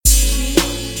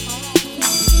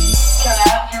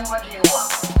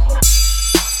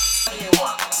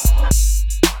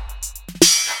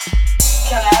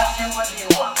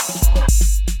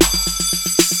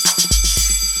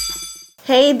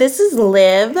Hey, this is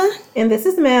Liv. And this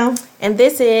is Mel. And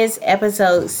this is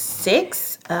episode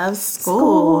 6 of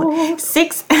School.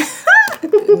 6.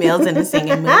 Mel's in the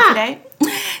singing mood today.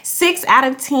 6 out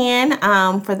of 10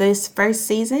 for this first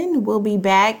season. We'll be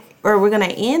back, or we're going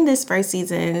to end this first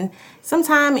season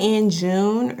sometime in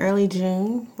June, early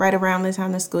June, right around the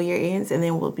time the school year ends. And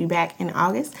then we'll be back in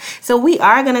August. So we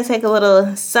are going to take a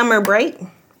little summer break.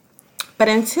 But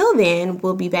until then,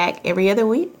 we'll be back every other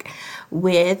week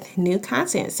with new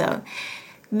content. So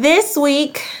this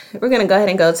week, we're going to go ahead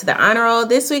and go to the honor roll.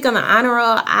 This week on the honor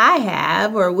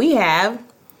roll, we have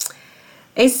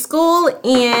a school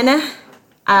in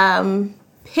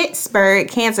Pittsburgh,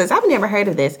 Kansas. I've never heard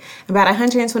of this. About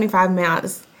 125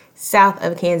 miles south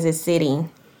of Kansas City.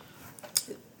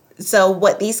 So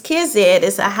what these kids did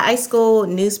is a high school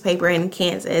newspaper in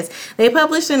Kansas. They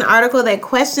published an article that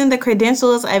questioned the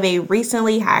credentials of a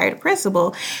recently hired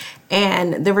principal.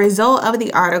 And the result of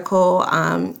the article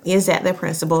is that the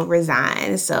principal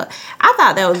resigned. So I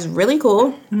thought that was really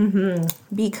cool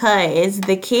because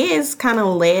the kids kind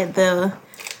of led the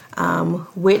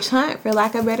witch hunt, for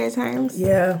lack of better terms.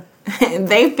 Yeah.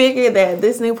 They figured that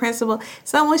this new principal,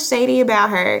 something was shady about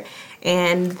her.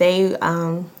 And they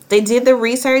did the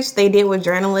research. They did what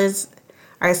journalists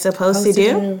are supposed to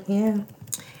do. Yeah.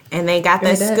 And they got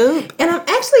the scoop. And I'm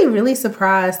actually really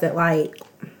surprised that,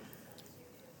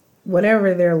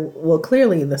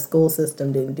 clearly the school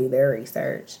system didn't do their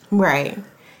research. Right.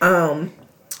 But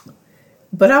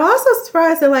I'm also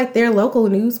surprised that, their local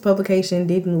news publication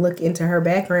didn't look into her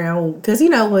background. Because,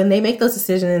 when they make those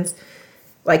decisions,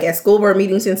 at school board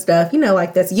meetings and stuff,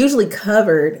 that's usually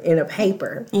covered in a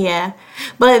paper. Yeah.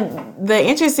 But the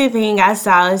interesting thing I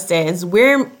saw is that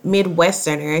we're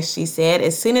Midwesterners, she said.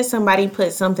 As soon as somebody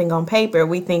puts something on paper,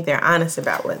 we think they're honest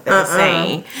about what they're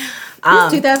saying.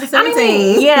 It's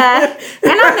 2017. Yeah.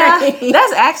 And I know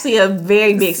that's actually a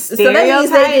very big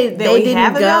stereotype that we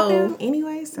have about them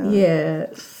anyway. So. Yeah.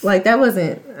 That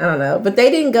wasn't, I don't know. But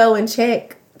they didn't go and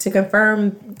check to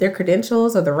confirm their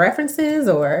credentials or the references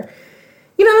or...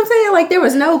 You know what I'm saying? There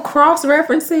was no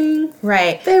cross-referencing.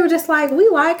 Right. They were just we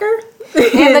like her.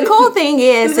 And the cool thing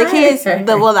is,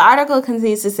 the article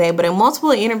continues to say, but in multiple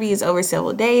interviews over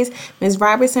several days, Ms.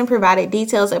 Robertson provided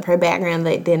details of her background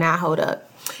that did not hold up.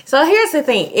 So here's the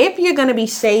thing. If you're going to be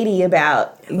shady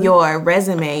about your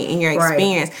resume and your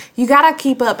experience, you got to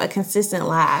keep up a consistent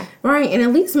lie. Right. And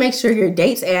at least make sure your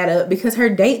dates add up, because her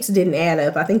dates didn't add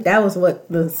up. I think that was what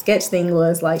the sketch thing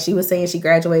was. She was saying she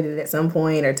graduated at some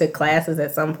point or took classes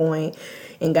at some point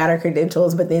and got her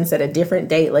credentials, but then said a different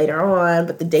date later on.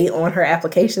 But the date on her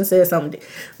application says something.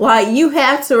 You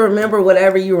have to remember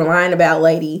whatever you were lying about,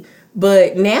 lady.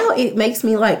 But now it makes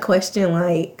me question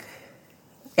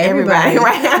everybody.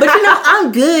 Right. But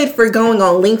I'm good for going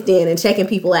on LinkedIn and checking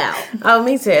people out. Oh,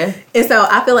 me too. And so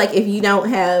I feel if you don't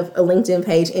have a LinkedIn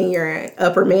page in your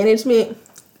upper management,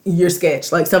 you're sketch.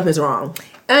 Something's wrong.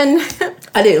 And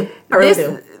I do. I really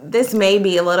do. This may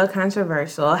be a little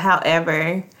controversial.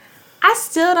 However, I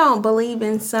still don't believe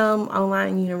in some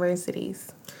online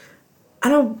universities. I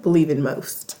don't believe in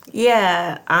most.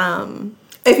 Yeah.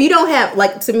 If you don't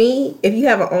have, to me, if you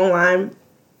have an online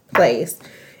place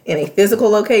in a physical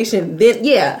location, then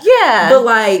yeah. But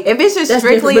if it's just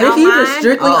strictly online, if you just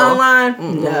strictly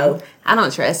online, no, I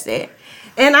don't trust it.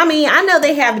 And I know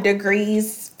they have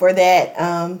degrees for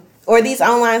that, or these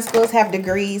online schools have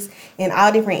degrees in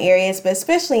all different areas, but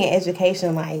especially in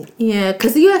education, yeah,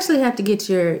 because you actually have to get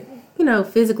your,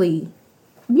 physically.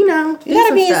 You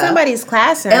gotta be in somebody's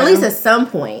classroom. At least at some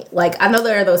point. I know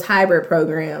there are those hybrid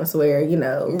programs where,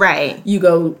 right, you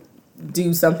go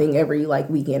do something every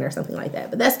weekend or something like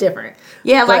that, but that's different.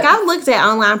 Yeah, I've looked at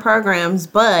online programs,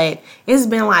 but it's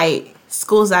been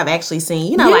schools I've actually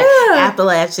seen,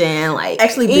 Appalachian,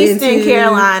 actually Eastern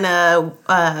Carolina,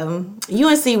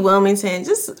 UNC Wilmington,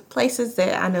 just places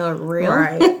that I know are real.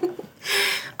 Right.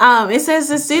 It says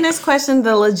the students questioned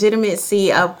the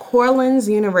legitimacy of Cortland's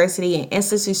University, an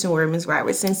institution where Ms.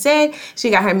 Robertson said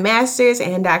she got her master's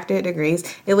and doctorate degrees.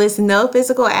 It lists no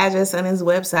physical address on its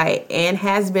website and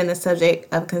has been the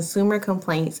subject of consumer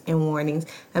complaints and warnings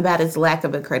about its lack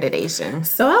of accreditation.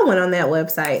 So I went on that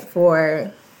website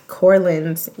for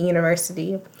Cortland's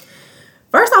University.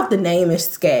 First off, the name is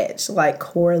sketch,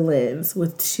 Cortland's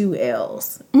with 2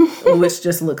 L's, which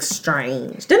just looks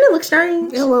strange. Doesn't it look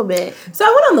strange? A little bit. So I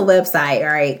went on the website,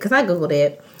 right, because I Googled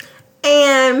it,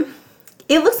 and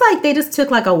it looks like they just took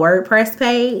a WordPress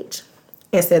page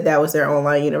and said that was their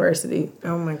online university.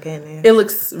 Oh my goodness. It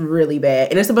looks really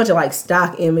bad. And it's a bunch of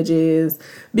stock images,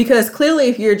 because clearly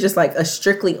if you're just a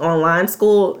strictly online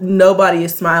school, nobody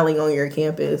is smiling on your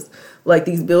campus.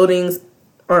 These buildings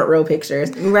aren't real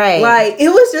pictures. Right. Like, it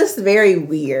was just very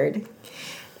weird.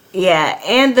 Yeah,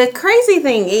 and the crazy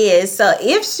thing is, so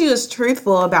if she was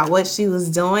truthful about what she was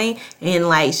doing and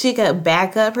like she could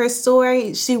back up her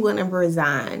story, she wouldn't have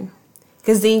resigned.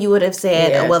 Because then you would have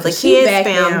said, well, the kids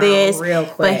found this,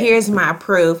 but here's my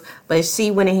proof. But she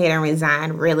went ahead and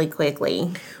resigned really quickly.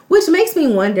 Which makes me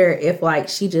wonder if like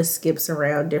she just skips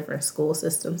around different school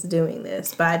systems doing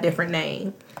this by a different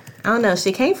name. I don't know.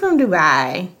 She came from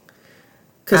Dubai.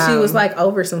 Because she was, like,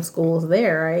 over some schools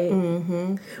there, right?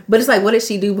 Mm-hmm. But it's like, what did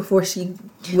she do before she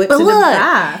went to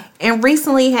Dubai? And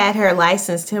recently had her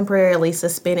license temporarily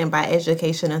suspended by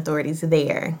education authorities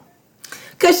there.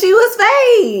 Because she was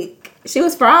fake. She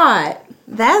was fraud.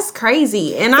 That's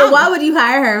crazy. And so why would you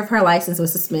hire her if her license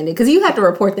was suspended? Because you have to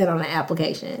report that on the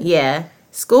application. Yeah.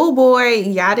 School board,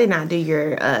 y'all did not do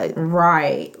your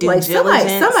right. Like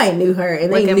somebody knew her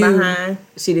and they knew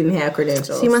she didn't have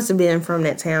credentials. She must have been from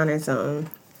that town or something.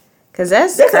 Because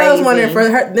that's crazy. I was wondering for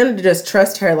them to just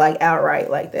trust her like outright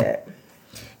like that.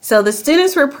 So the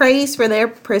students were praised for their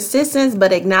persistence,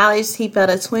 but acknowledged he felt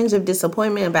a twinge of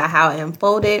disappointment about how it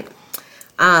unfolded.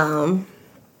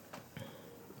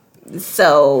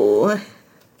 So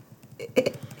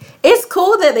it's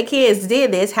cool that the kids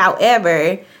did this.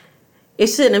 However, it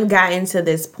shouldn't have gotten to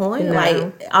this point. No.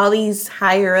 Like, all these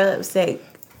higher ups that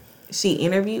she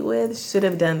interviewed with should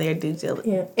have done their due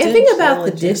diligence. Yeah. And think about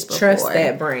the distrust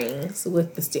that brings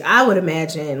with the student. I would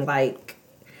imagine, like,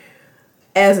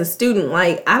 as a student,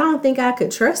 like, I don't think I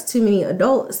could trust too many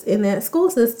adults in that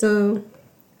school system.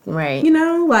 Right. You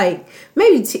know, like,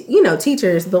 maybe,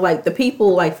 teachers, but, like, the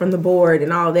people, like, from the board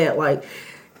and all that, like,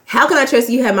 how can I trust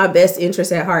you have my best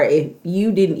interest at heart if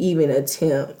you didn't even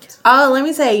attempt? Oh, let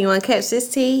me tell you, want to catch this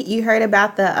tea? You heard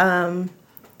about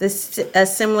a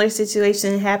similar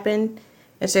situation happened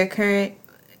at your current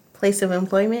place of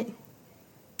employment?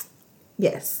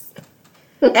 Yes.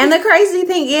 And the crazy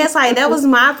thing is, like, that was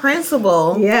my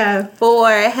principal. Yeah. For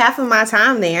half of my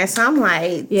time there. So I'm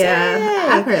like, yeah.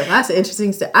 Dang. I've heard lots of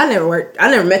interesting stuff. I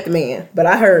never met the man, but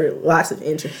I heard lots of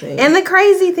interesting. And the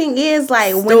crazy thing is,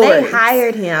 like, stories. When they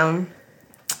hired him,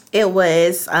 it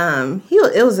was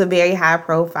it was a very high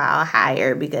profile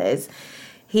hire because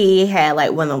he had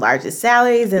like one of the largest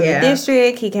salaries in the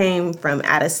district. He came from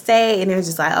out of state, and it was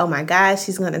just like, oh my gosh,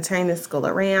 he's going to turn this school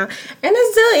around. And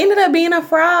it still ended up being a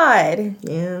fraud.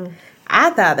 Yeah. I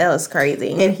thought that was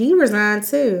crazy. And he resigned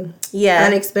too. Yeah.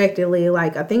 Unexpectedly.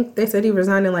 Like, I think they said he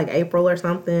resigned in like April or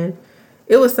something.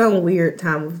 It was some weird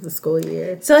time of the school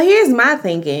year. So here's my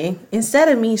thinking. Instead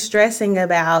of me stressing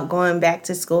about going back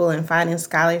to school and finding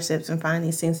scholarships and finding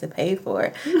these things to pay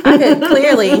for, I could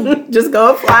clearly just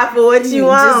go apply for what you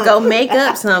want. Just go make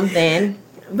up something.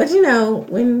 But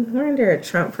when we're under a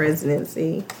Trump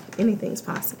presidency, anything's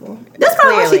possible. That's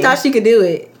probably why she thought she could do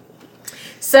it.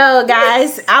 So,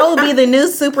 guys, I will be the new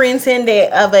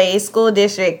superintendent of a school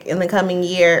district in the coming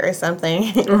year or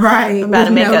something. Right. I'm about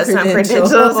to make up some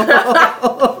credentials.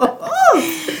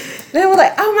 They were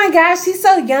like, oh my gosh, she's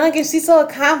so young and she's so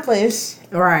accomplished.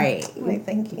 Right. Like,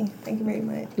 thank you. Thank you very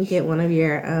much. You get one of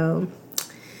your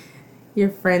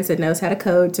friends that knows how to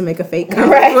code to make a fake college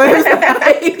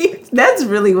website. That's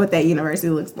really what that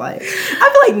university looks like. I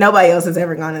feel like nobody else has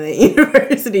ever gone to that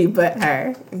university but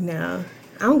her. No.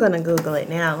 I'm going to Google it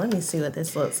now. Let me see what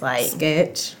this looks like.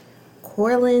 Sketch.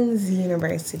 Cortland's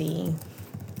University.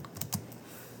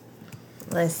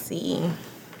 Let's see.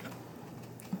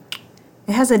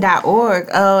 It has a .org.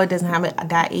 Oh, it doesn't have a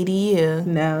 .edu.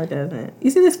 No, it doesn't. You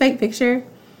see this fake picture?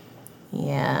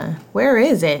 Yeah. Where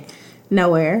is it?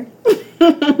 Nowhere.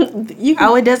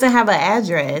 It doesn't have an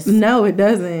address. No, it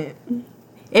doesn't.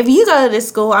 If you go to this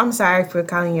school, I'm sorry for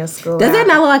calling your school Does it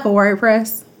not look like a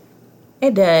WordPress?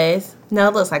 It does. No,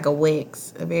 it looks like a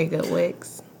Wix. A very good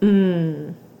Wix.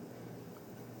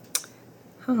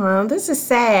 Oh, this is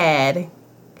sad.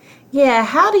 Yeah,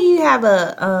 how do you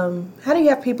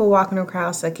have people walking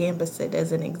across a campus that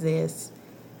doesn't exist?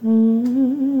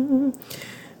 I'm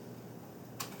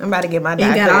about to get my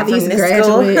doctorate got all these from this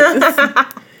graduates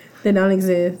that don't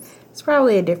exist. It's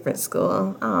probably a different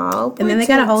school. Oh, and then they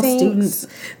got a whole students.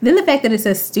 Then the fact that it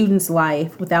says student's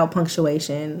life without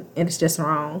punctuation and it's just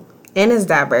wrong. And it's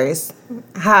diverse.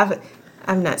 I've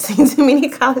not seen too many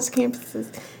college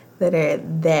campuses that are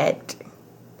that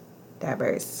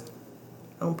diverse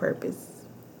on purpose.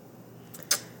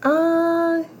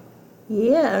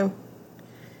 Yeah.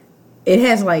 It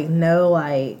has like no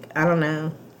I don't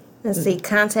know. Let's see,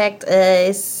 contact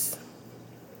us.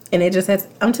 And it just has,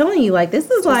 I'm telling you, like, this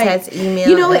is like, has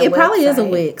email it probably is a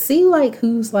Wix. See, like,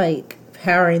 who's like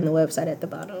powering the website at the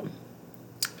bottom.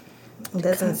 It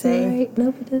doesn't say.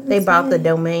 Nope, it doesn't They say. bought the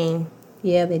domain.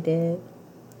 Yeah, they did.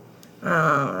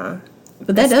 But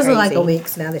that does look like a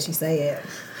Wix now that you say it.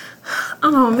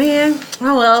 Oh, man.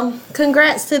 Oh, well.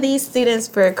 Congrats to these students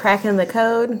for cracking the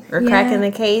code or cracking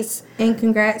the case. And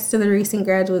congrats to the recent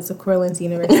graduates of Cortland's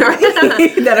University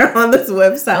that are on this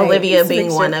website. Olivia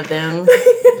being one of them.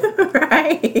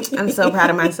 Right. I'm so proud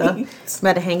of myself. I'm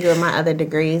about to hang you with my other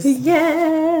degrees.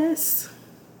 Yes.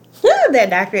 That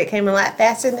doctorate came a lot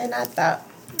faster than I thought.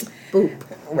 Boop.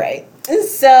 Right.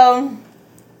 So,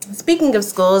 speaking of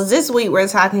schools, this week we're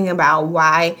talking about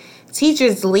why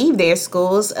teachers leave their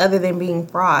schools other than being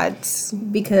frauds.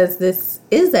 Because this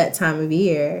is that time of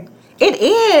year. It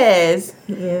is.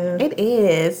 Yeah. It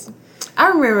is. I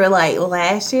remember like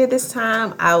last year this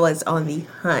time I was on the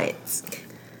hunt.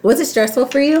 Was it stressful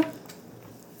for you?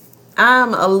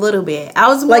 A little bit. I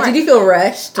was more, like, did you feel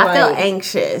rushed? I felt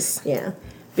anxious. Yeah.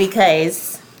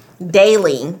 Because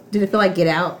daily. Did it feel like get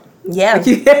out? Yeah.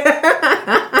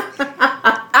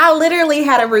 I literally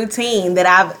had a routine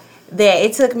that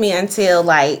it took me until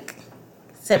like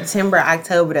September,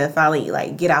 October to finally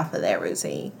like get off of that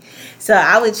routine. So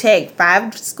I would check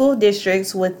 5 school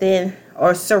districts within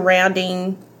or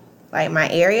surrounding like my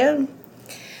area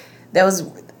that was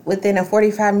within a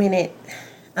 45-minute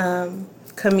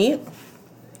commute.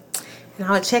 And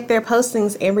I would check their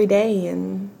postings every day,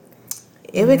 and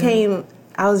it became,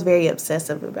 I was very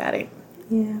obsessive about it.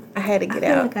 Yeah. I had to get I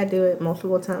feel out. like I do it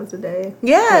multiple times a day.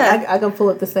 Yeah. Like I can pull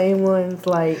up the same ones,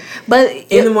 like, but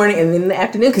in the morning and then in the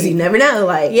afternoon, because you never know.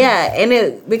 Like, yeah, and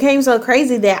it became so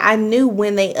crazy that I knew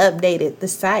when they updated the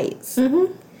sites.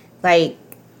 Mm-hmm. Like,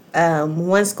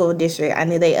 one school district, I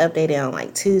knew they updated on,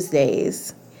 like,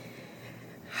 Tuesdays.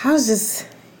 I was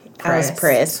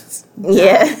pressed.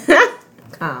 Yeah.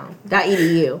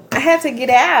 .edu. I had to get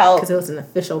out. Because it was an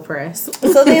official press.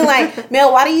 So then, like,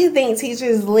 Mel, why do you think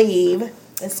teachers leave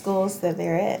the schools that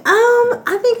they're at?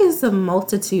 I think it's a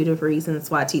multitude of reasons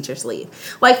why teachers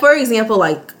leave. Like, for example,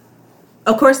 like,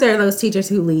 of course there are those teachers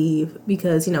who leave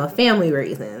because, family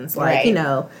reasons. Like,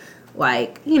 right.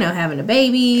 Having a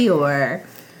baby or,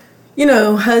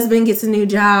 husband gets a new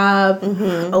job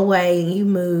away and you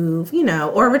move,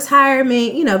 or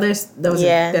retirement,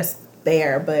 that's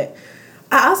there. But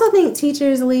I also think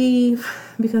teachers leave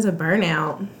because of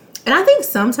burnout. And I think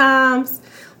sometimes,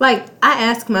 like, I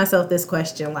ask myself this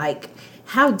question, like,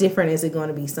 how different is it going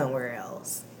to be somewhere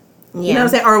else? Yeah. You know what I'm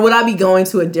saying? Or would I be going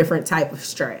to a different type of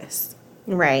stress?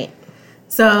 Right.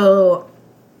 So,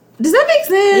 does that make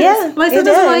sense? Yeah, like, so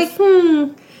just like,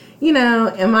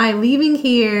 am I leaving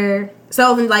here?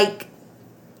 So, like,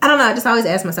 I don't know. I just always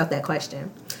ask myself that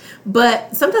question.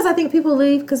 But sometimes I think people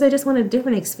leave because they just want a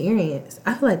different experience.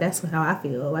 I feel like that's how I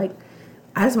feel. Like,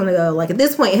 I just want to go, like, at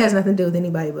this point, it has nothing to do with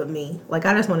anybody but me. Like,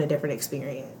 I just want a different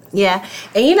experience. Yeah.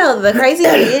 And, the crazy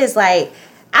thing is, like,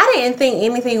 I didn't think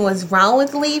anything was wrong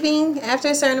with leaving after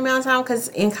a certain amount of time because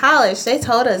in college, they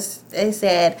told us, they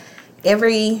said,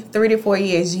 every 3 to 4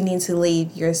 years, you need to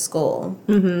leave your school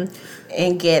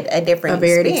and get a different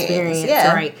varied experience.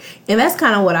 Yeah. Right. And that's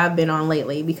kind of what I've been on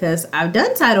lately because I've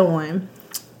done Title I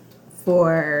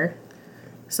for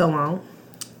so long.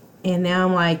 And now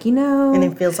I'm like, And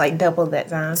it feels like double that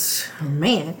time. Oh,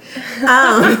 man.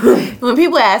 When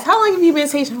people ask, how long have you been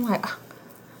teaching? I'm like,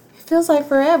 it feels like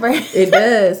forever. It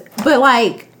does. But,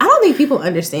 like, I don't think people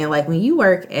understand, like, when you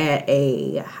work at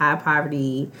a high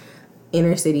poverty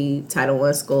inner city Title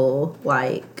I school,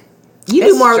 like, you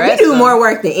do more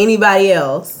work than anybody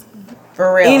else.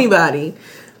 For real. Anybody.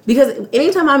 Because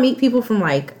anytime I meet people from,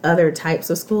 like, other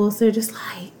types of schools, they're just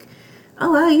like,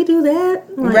 oh, wow, you do that?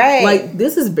 Like, right. Like,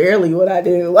 this is barely what I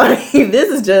do. Like, this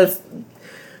is just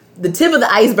the tip of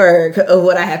the iceberg of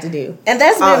what I have to do. And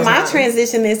that's been my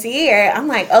transition this year. I'm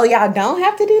like, oh, y'all don't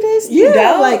have to do this? Yeah, you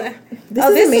don't? Like, this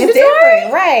is mandatory?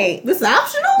 different. Right. This is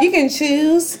optional? You can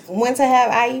choose when to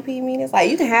have IEP meetings. Like,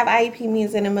 you can have IEP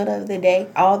meetings in the middle of the day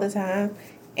all the time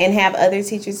and have other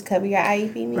teachers cover your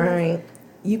IEP meetings. Right.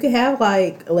 You could have,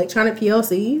 like, electronic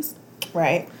PLCs.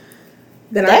 Right.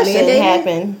 That shouldn't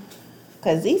happen.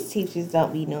 Because these teachers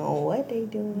don't be knowing what they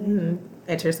doing.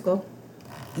 At your school?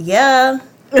 Yeah.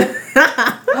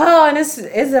 Oh, and it's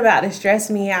about to stress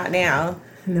me out now.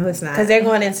 No, it's not. Because they're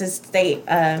going into state,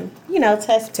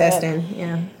 test testing.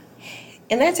 Yeah.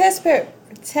 And their test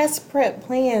prep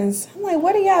plans, I'm like,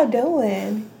 what are y'all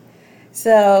doing?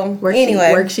 So,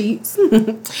 anyway. Worksheets.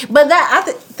 But I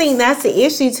think that's the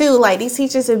issue, too. Like, these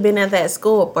teachers have been at that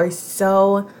school for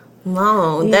so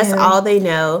long. Yeah. That's all they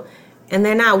know. And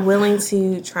they're not willing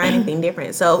to try anything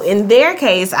different. So, in their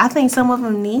case, I think some of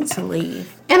them need to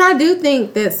leave. And I do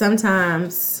think that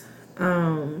sometimes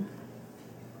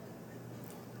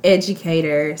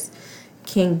educators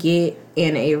can get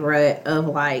in a rut of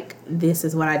like, this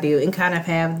is what I do, and kind of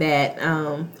have that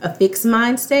a fixed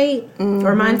mind state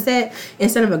or mindset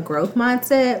instead of a growth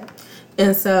mindset.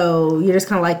 And so you're just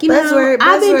kind of like,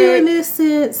 I've been doing this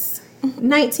since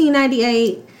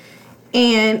 1998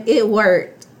 and it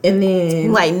worked. And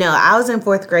then like, no, I was in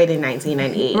 4th grade in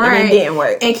 1998 and it didn't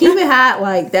work. And keep it hot,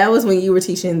 like that was when you were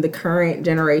teaching the current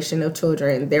generation of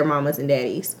children their mamas and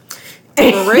daddies.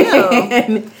 For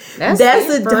real. That's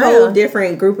a whole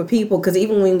different group of people, because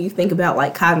even when you think about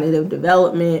like cognitive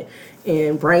development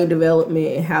and brain development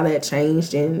and how that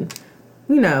changed in,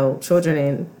 children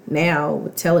and now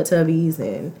with Teletubbies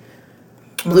and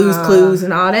Blue's Clues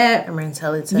and all that,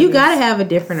 you gotta have a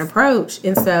different approach.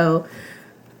 And so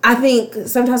I think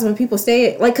sometimes when people say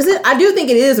it, like, because I do think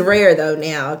it is rare though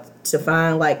now to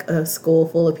find like a school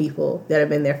full of people that have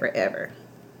been there forever.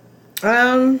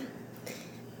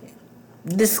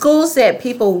 The schools that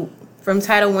people from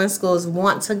Title I schools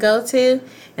want to go to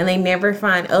and they never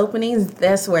find openings,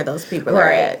 that's where those people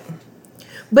are at.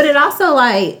 But it also,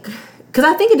 like, because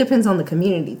I think it depends on the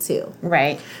community too.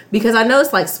 Right. Because I know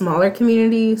it's like smaller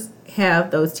communities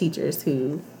have those teachers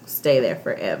who stay there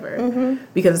forever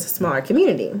because it's a smaller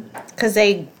community. Because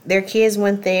their kids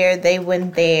went there, they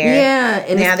went there. Yeah,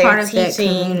 and now it's they're part of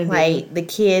teaching like the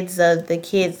kids of the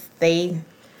kids they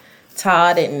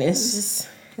taught, and it's just...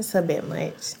 It's a bit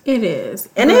much. It is.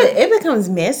 And it becomes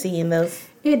messy in those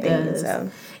things. Does.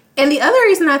 So. And the other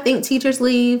reason I think teachers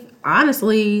leave,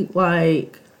 honestly,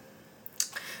 like,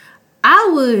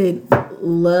 I would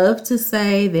love to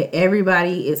say that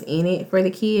everybody is in it for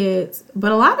the kids,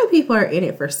 but a lot of people are in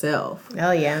it for self.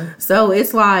 Oh, yeah. So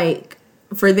it's like,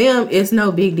 for them, it's no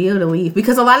big deal to leave,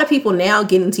 because a lot of people now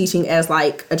get in teaching as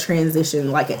like a transition,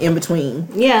 like an in-between.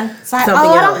 Yeah. It's like,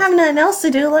 I don't have nothing else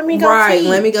to do. Let me go teach.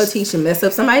 Let me go teach and mess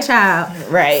up somebody's child.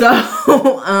 Right.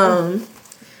 So,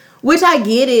 which I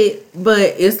get it, but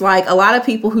it's like a lot of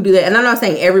people who do that, and I'm not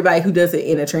saying everybody who does it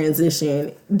in a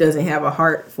transition doesn't have a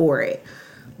heart for it,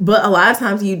 but a lot of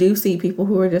times you do see people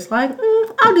who are just like,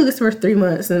 I'll do this for 3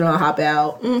 months and then I'll hop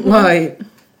out. Like...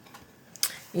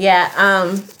 Yeah,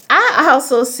 I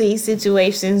also see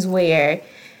situations where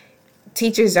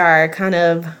teachers are kind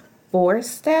of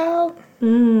forced out.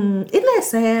 Isn't that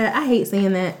sad? I hate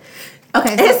saying that.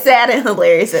 Okay, so it's sad and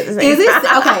hilarious at the same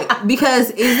time. Okay,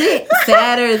 because is it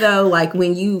sadder though, like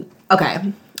when you...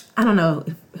 Okay, I don't know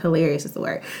if hilarious is the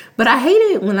word, but I hate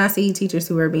it when I see teachers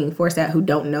who are being forced out who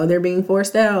don't know they're being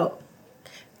forced out.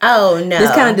 Oh, no.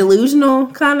 This kind of delusional,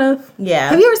 kind of. Yeah.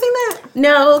 Have you ever seen that?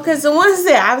 No, because the ones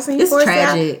that I've seen forced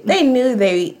tragic. Out, they knew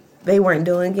they weren't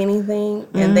doing anything,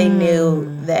 and they knew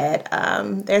that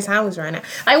their time was running out.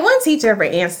 Like one teacher, for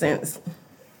instance,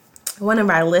 one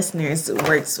of our listeners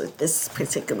works with this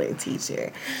particular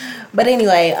teacher. But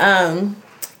anyway,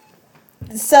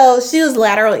 so she was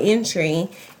lateral entry,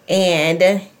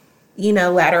 and,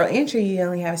 lateral entry, you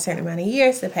only have a certain amount of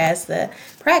years to pass the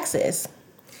praxis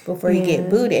before you get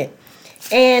booted.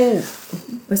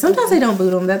 But sometimes they don't boot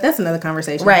them. That's another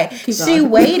conversation. Right. She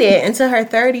waited until her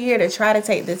third year to try to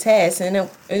take the test, and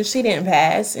she didn't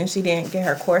pass, and she didn't get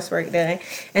her coursework done.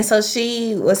 And so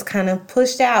she was kind of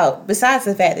pushed out. Besides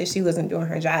the fact that she wasn't doing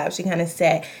her job, she kind of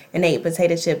sat and ate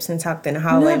potato chips and talked in the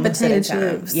hallway most of the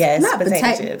time. Yes, not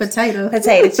potato chips. Potato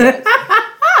chips.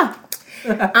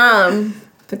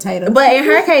 Potato. But in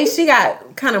her case, she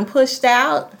got kind of pushed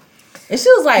out. And she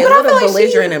was like a little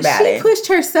belligerent about it. She pushed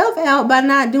herself out by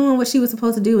not doing what she was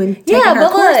supposed to do and taking her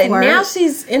coursework. Look, now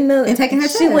she's in the... And taking her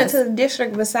test. She went to the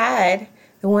district beside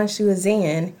the one she was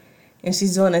in, and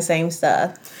she's doing the same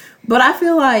stuff. But I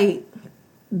feel like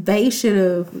they should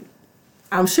have...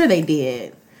 I'm sure they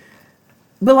did.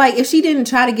 But, like, if she didn't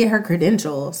try to get her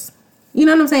credentials, you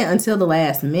know what I'm saying, until the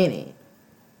last minute.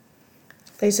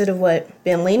 They should have,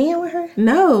 been lenient with her?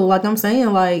 No, like I'm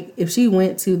saying, like, if she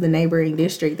went to the neighboring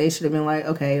district, they should have been like,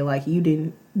 okay, like, you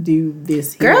didn't do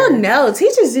this here. Girl, no.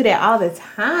 Teachers do that all the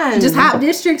time. Just hop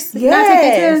districts?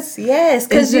 Yes,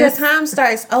 because your time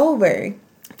starts over.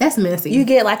 That's messy. You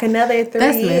get, like, another 3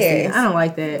 years. Messy. I don't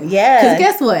like that. Yeah. Because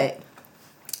guess what?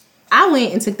 I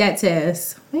went and took that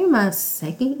test maybe my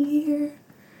second year.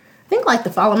 I think, like, the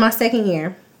fall of my second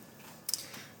year.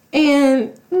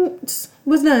 And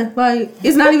was done. Like,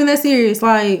 it's not even that serious.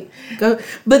 Like, go.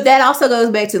 But that also goes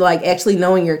back to, like, actually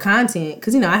knowing your content.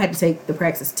 Because, I had to take the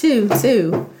praxis too.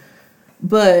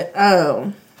 But,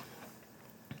 and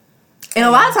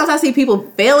a lot of times I see people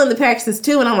failing the praxis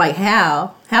too. And I'm like,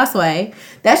 how? How, Sway?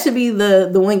 That should be the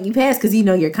one you pass because you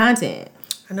know your content.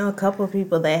 I know a couple of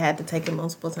people that had to take it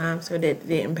multiple times or that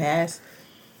didn't pass.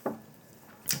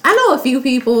 I know a few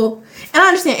people. And I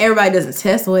understand everybody doesn't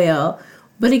test well.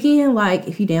 But again, like,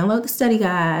 if you download the study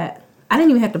guide, I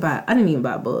didn't even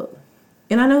buy a book.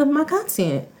 And I know my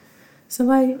content. So,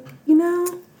 like,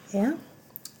 Yeah.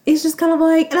 it's just kind of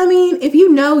like, and I mean, if you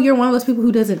know you're one of those people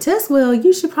who doesn't test well,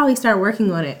 you should probably start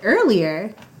working on it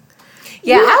earlier.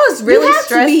 Yeah, I was really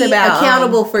stressed about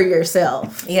accountable for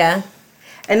yourself. Yeah.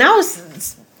 And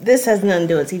this has nothing to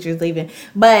do with teachers leaving,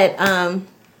 but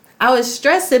I was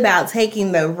stressed about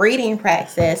taking the reading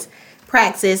praxis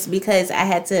because I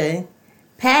had to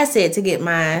pass it to get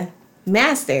my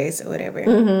master's or whatever.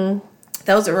 Mm-hmm.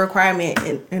 That was a requirement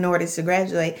in order to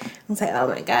graduate. I was like, oh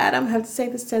my God, I'm going to have to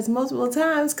take this test multiple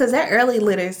times because that early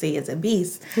literacy is a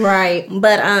beast. Right.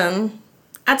 But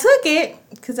I took it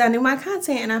because I knew my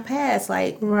content and I passed.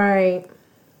 Like, right.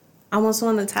 Almost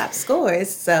one of the top scores.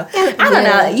 So, I don't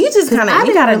know. You just kind of,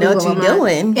 you got to know what you're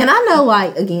doing. And I know,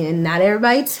 like, again, not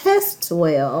everybody tests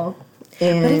well.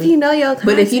 And, but if you know your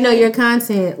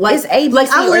content. Like, it's ABC like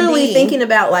I'm literally or D. thinking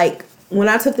about, like, when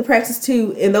I took the Praxis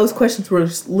 2, and those questions were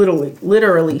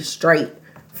literally straight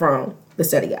from the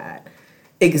study guide.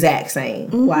 Exact same.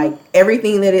 Mm-hmm. Like,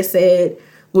 everything that it said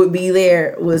would be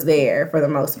there was there for the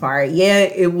most part. Yeah,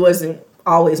 it wasn't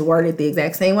always worded the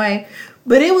exact same way.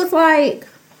 But it was like,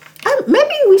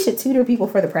 maybe we should tutor people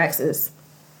for the Praxis.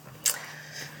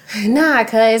 Nah,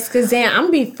 cause then I'm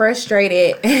gonna be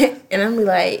frustrated and I'm be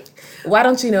like, why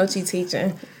don't you know what you're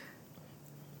teaching?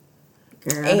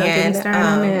 Girl, don't get me started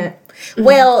on that.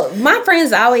 Well, my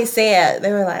friends always said,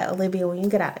 they were like, Olivia, when you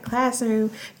get out of the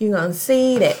classroom, you're going to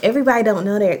see that everybody don't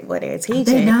know what they're teaching.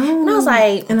 They don't. And I was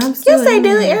like, yes, they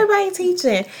do. Everybody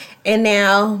teaching. And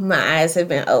now my eyes have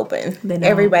been opened.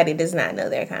 Everybody does not know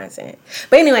their content.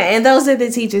 But anyway, and those are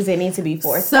the teachers that need to be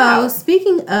forced out. So,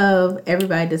 speaking of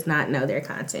everybody does not know their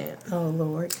content. Oh,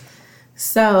 Lord.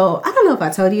 So, I don't know if I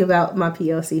told you about my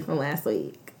POC from last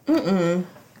week. Mm-mm.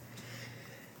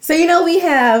 So, we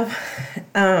have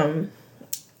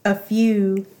a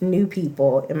few new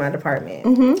people in my department.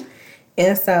 Mm-hmm.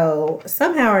 And so,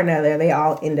 somehow or another, they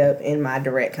all end up in my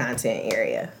direct content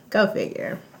area. Go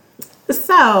figure.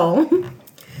 So,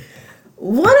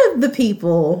 one of the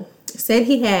people said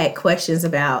he had questions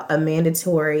about a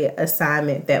mandatory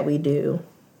assignment that we do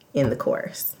in the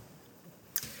course.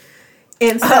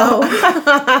 And so,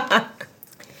 I'm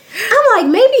like,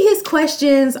 maybe his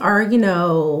questions are,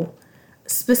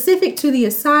 specific to the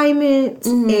assignment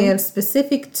and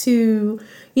specific to,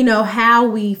 how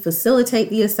we facilitate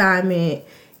the assignment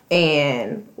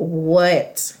and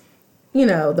what,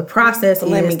 the process is.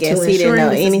 Let me guess, he didn't know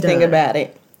anything about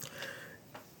it.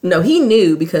 No, he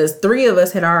knew because 3 of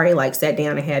us had already sat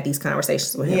down and had these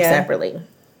conversations with him separately.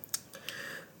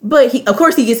 But of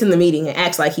course he gets in the meeting and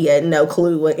acts like he had no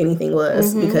clue what anything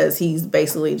was because he's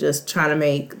basically just trying to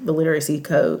make the literacy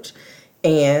coach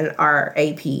and our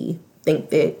AP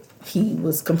think that he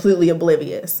was completely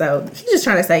oblivious. So he's just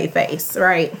trying to save face,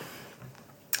 right?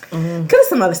 Because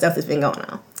some other stuff that's been going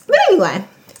on. But anyway,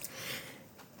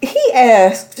 he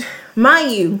asked,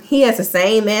 mind you, he has the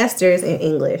same master's in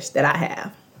English that I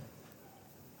have.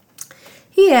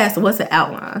 He asked, what's an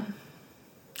outline?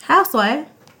 How so?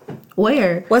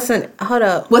 Where? What's an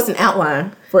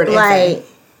outline for an essay?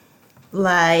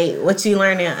 Like what you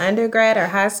learn in undergrad or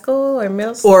high school or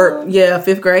middle school? Or,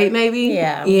 5th grade maybe?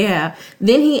 Yeah. Yeah.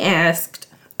 Then he asked,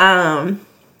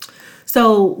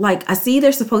 so, I see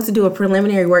they're supposed to do a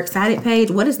preliminary works cited page.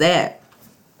 What is that?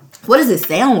 What does it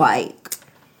sound like?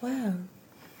 Wow.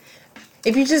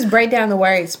 If you just break down the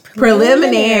words,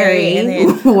 preliminary and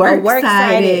then works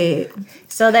cited.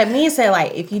 So that means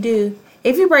that,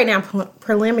 if you break down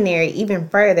preliminary even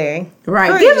further.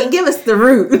 Right. Give us the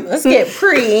root. Let's get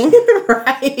pre.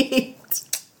 Right.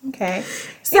 Okay.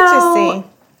 So, interesting.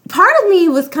 Part of me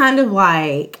was kind of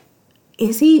like,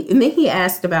 and then he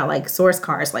asked about source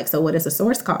cards. So what is a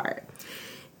source card?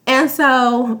 And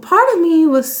so part of me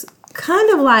was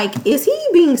kind of like, is he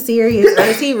being serious or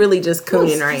is he really just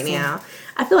cooning right now?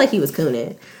 I feel like he was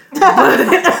cooning.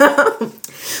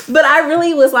 But I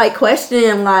really was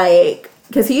questioning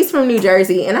because he's from New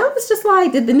Jersey, and I was just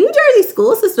like, did the New Jersey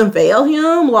school system fail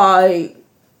him? Why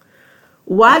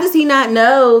does he not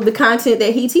know the content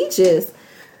that he teaches?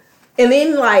 And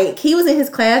then, he was in his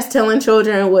class telling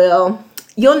children, well,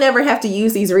 you'll never have to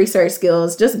use these research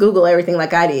skills. Just Google everything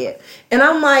like I did. And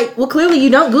I'm like, well, clearly you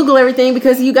don't Google everything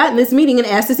because you got in this meeting and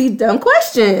asked us these dumb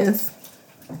questions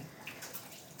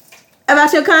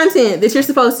about your content that you're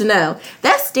supposed to know.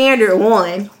 That's standard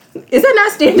 1. Is that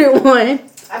not standard 1?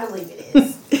 I believe it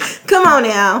is. Come on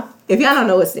now. If y'all don't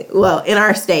know in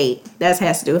our state, that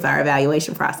has to do with our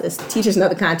evaluation process. Teachers know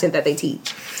the content that they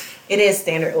teach. It is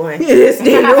standard 1. It is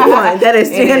standard 1. That is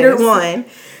standard 1.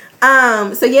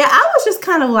 So yeah, I was just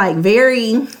kind of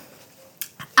very,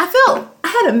 I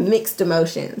had a mixed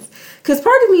emotions. Because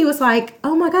part of me was like,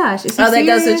 oh my gosh, is he that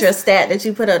goes serious? with your stat that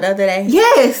you put up the other day?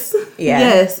 Yes. Yeah.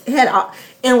 Yes. It had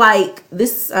and like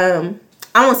this, I'm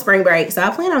on spring break, so I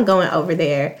plan on going over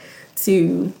there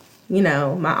to,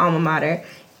 my alma mater.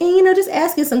 And, just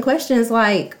asking some questions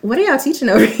like, what are y'all teaching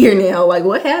over here now? Like,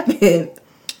 what happened?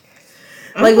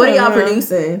 Like, what are y'all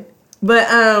producing? But,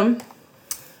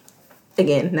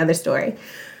 again, another story.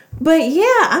 But,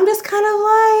 yeah, I'm just kind of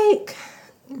like,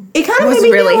 it kind of made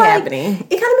me really feel happening? Like,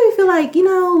 it kind of made me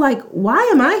feel like, why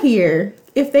am I here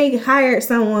if they hired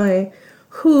someone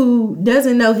who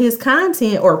doesn't know his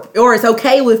content or is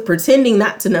okay with pretending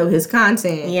not to know his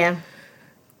content? Yeah.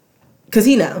 Because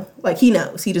he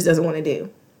knows. He just doesn't want to do.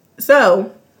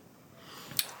 So,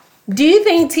 do you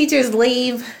think teachers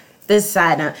leave, this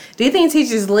side note, do you think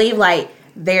teachers leave, like,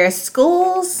 their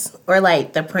schools or,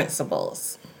 like, the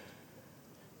principals?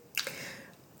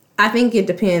 I think it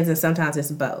depends, and sometimes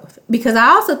it's both. Because I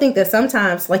also think that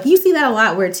sometimes, like, you see that a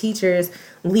lot where teachers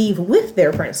leave with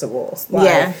their principals.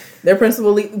 Like, their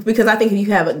principal, because I think if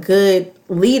you have a good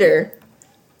leader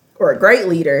or a great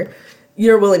leader,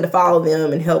 you're willing to follow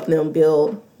them and help them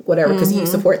build whatever, because you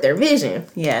support their vision.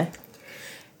 Yeah.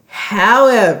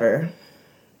 However,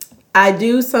 I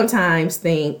do sometimes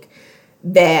think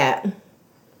that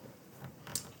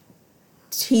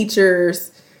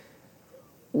teachers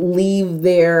leave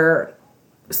their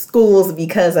schools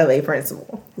because of a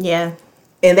principal. Yeah.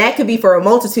 And that could be for a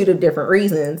multitude of different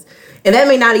reasons. And that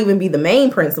may not even be the main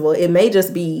principal. It may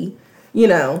just be,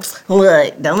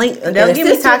 Look, don't get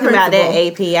me talking about that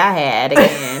AP I had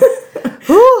again.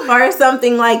 or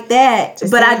something like that.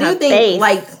 Just but I do think, face.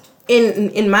 like,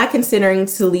 in my considering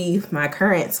to leave my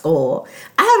current school,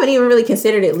 I haven't even really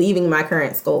considered it leaving my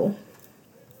current school.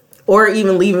 Or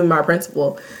even leaving my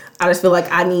principal. I just feel like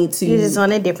I need to... You just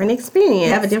want a different experience.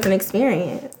 Have a different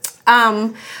experience.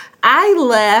 I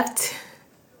left...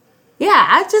 Yeah,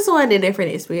 I just wanted a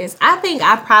different experience. I think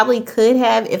I probably could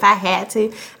have, if I had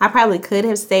to, I probably could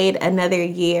have stayed another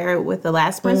year with the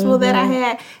last principal that I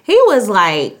had. He was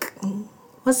like,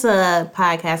 what's a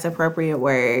podcast appropriate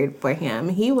word for him?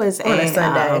 He was on a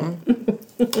Sunday.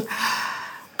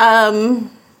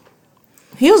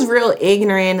 He was real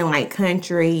ignorant and like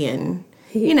country and,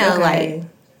 like.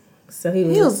 So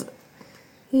he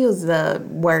was a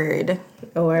word.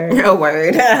 A word. A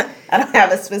word. I don't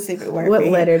have a specific word. What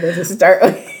letter does it start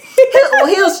with? Well,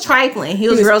 he was trifling. He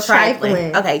was real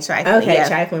trifling. Okay, trifling. Okay, yeah.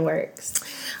 trifling works.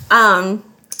 But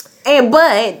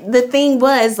the thing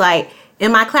was, like,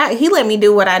 in my class, he let me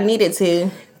do what I needed to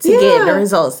get the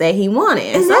results that he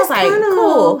wanted. And so I was like,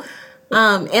 cool.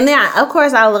 And then, of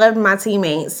course, I loved my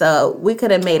teammates, so we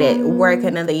could have made it work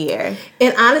another year.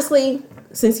 And honestly,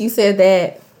 since you said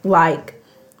that, like,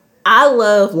 I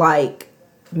love, like,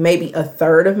 maybe a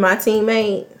third of my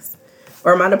teammates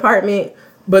or my department,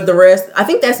 but the rest, I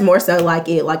think that's more so like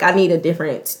it. Like, I need a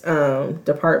different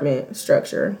department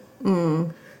structure.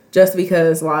 Just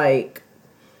because, like,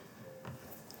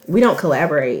 we don't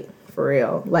collaborate for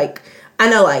real. Like, I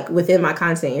know, like, within my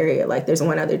content area, like, there's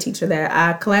one other teacher that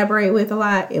I collaborate with a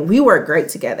lot, and we work great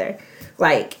together.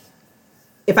 Like,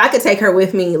 if I could take her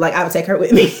with me, like, I would take her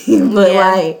with me. But,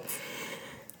 like,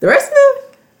 the rest of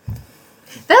them,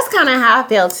 that's kind of how I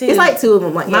felt, too. it's like two of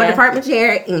them. Like, my department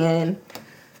chair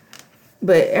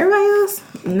but everybody else,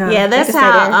 no. Yeah, that's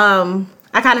how,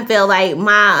 I kind of feel like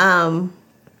my,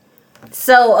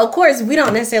 so, of course, we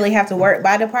don't necessarily have to work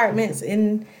by departments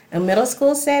in a middle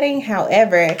school setting.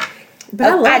 However,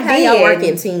 but I love how y'all work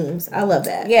in teams. I love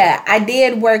that. Yeah, I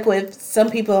did work with some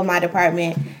people in my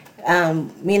department.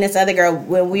 Me and this other girl,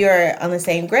 when we were on the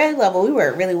same grade level, we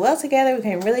worked really well together. We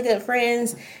became really good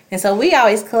friends. And so we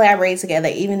always collaborate together.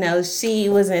 Even though she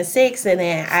was in 6th and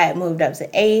then I had moved up to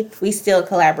 8th, we still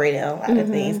collaborated on a lot of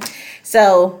things.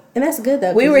 So, and that's good,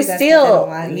 though. We were still,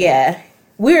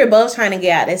 we were both trying to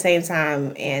get out at the same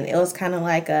time. And it was kind of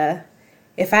like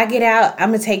if I get out, I'm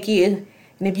going to take you.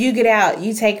 And if you get out,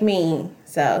 you take me.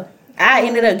 So I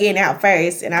ended up getting out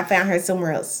first, and I found her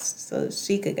somewhere else so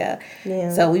she could go.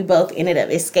 Yeah. So we both ended up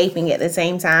escaping at the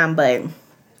same time. But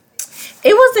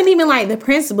it wasn't even like the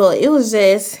principal. It was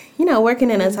just,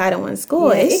 working in a Title I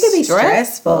school. Yeah, it can be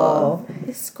stressful.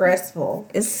 It's stressful.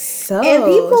 It's so And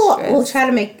people stressful. will try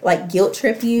to make, like, guilt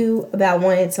trip you about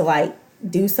wanting to, like,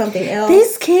 do something else.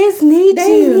 These kids need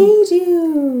They need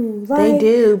you. Like, they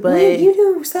do, but you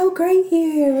do so great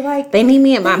here. Like, they need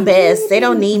me at my best. They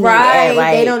don't need me at,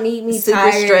 like, they don't need me super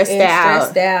tired stressed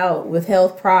stressed out with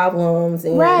health problems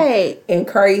and and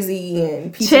crazy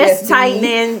and PTSD. Chest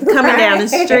tightening coming down the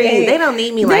street. They don't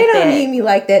need me like that. They don't need me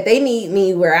like that. They need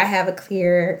me where I have a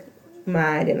clear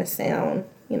mind and a sound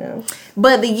you know.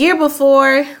 But the year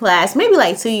before last, maybe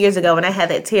like 2 years ago, when I had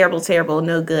that terrible,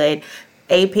 no good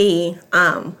AP,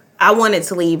 I wanted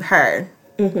to leave her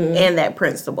and that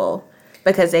principal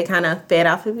because they kind of fed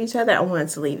off of each other. I wanted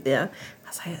to leave them. I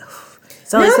was like,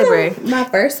 it's only February. My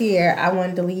first year, I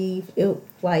wanted to leave. It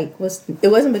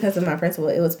wasn't because of my principal.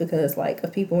 It was because like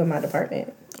of people in my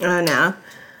department. Oh no.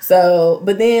 So,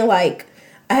 but then like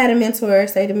I had a mentor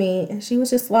say to me, and she was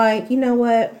just like, you know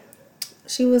what?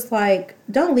 She was like,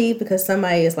 don't leave because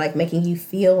somebody is like making you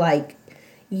feel like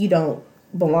you don't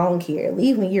belong here.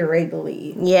 Leave when you're ready to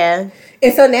leave. Yeah.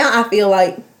 And so now I feel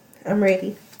like I'm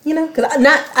ready. You know, because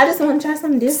I just want to try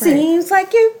something different. Seems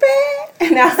like you're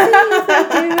ready. No. Seems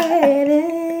like you're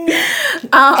ready.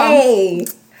 Hey.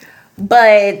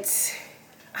 But,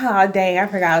 oh dang, I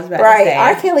forgot I was about to say.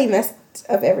 Right, R. Kelly messed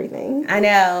up everything. I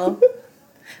know.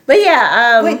 But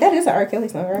yeah. Wait, that is an R. Kelly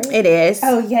song, right? It is.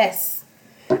 Oh, yes.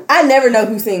 I never know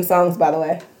who sings songs, by the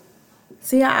way.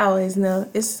 See, I always know.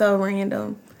 It's so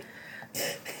random.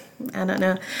 I don't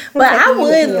know. But I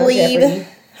would leave.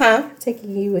 Huh?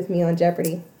 Taking you with me on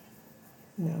Jeopardy.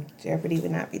 No, Jeopardy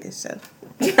would not be this show.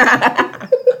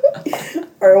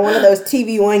 Or one of those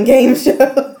TV One game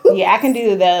shows. Yeah, I can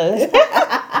do those.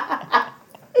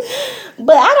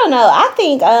 But I don't know. I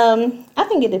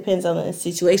think it depends on the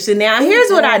situation. Now, here's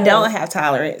what I don't have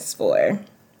tolerance for.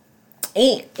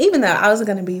 Even though I was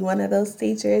going to be one of those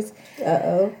teachers.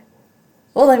 Uh-oh.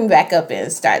 Well, let me back up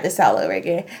and start this all over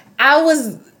again.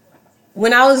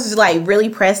 When I was like really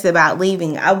pressed about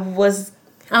leaving, I was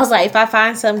like, if I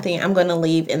find something, I'm going to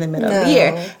leave in the middle of the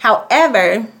year.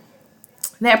 However,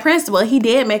 that principal, he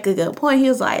did make a good point. He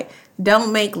was like,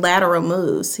 don't make lateral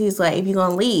moves. He's like, if you're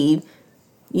going to leave,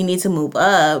 you need to move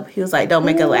up. He was like, don't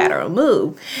make a lateral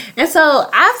move. And so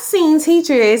I've seen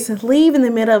teachers leave in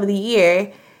the middle of the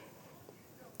year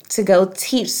to go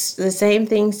teach the same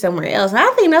thing somewhere else. I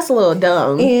think that's a little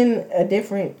dumb. In a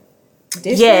different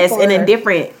district? Yes, in a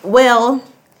different... Well,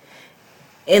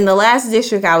 in the last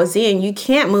district I was in, you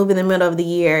can't move in the middle of the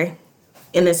year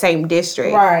in the same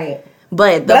district. Right.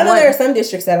 But I know there are some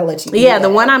districts that'll let you do yeah, that.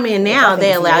 the one I'm in now,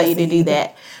 they allow you to do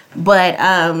that. But,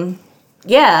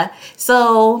 yeah.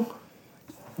 So,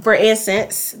 for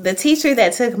instance, the teacher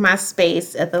that took my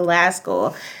space at the last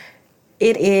school,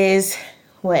 it is...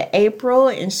 April,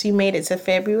 and she made it to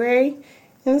February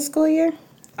in the school year?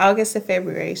 August to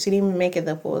February. She didn't even make it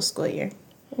the full school year.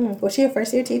 Was she a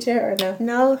first year teacher or no?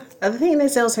 No, I think they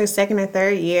said it was her second or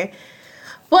third year.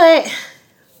 But,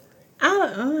 I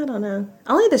don't know.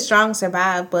 Only the strong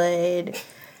survive, but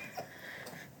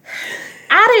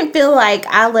I didn't feel like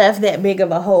I left that big of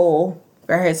a hole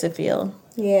for her to fill.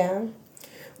 Yeah.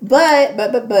 But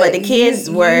the kids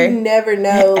were... You never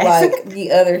know, like, the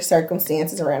other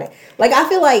circumstances around it. Like, I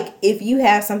feel like if you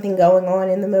have something going on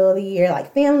in the middle of the year,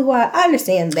 like, family-wise, I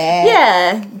understand that.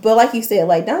 Yeah. But like you said,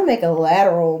 like, don't make a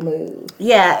lateral move.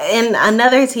 Yeah, and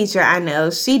another teacher I know,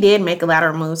 she did make a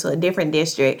lateral move to a different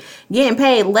district, getting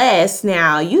paid less.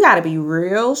 Now, you got to be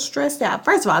real stressed out.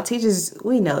 First of all, teachers,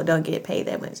 we know, don't get paid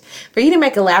that much. For you to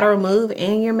make a lateral move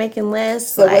and you're making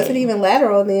less. So, what's it even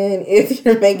lateral then if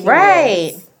you're making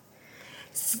less?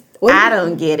 I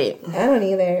don't get it. I don't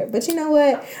either. But you know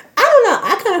what? I don't know.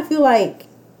 I kind of feel like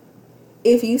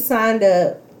if you signed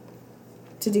up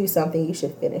to do something, you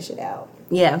should finish it out.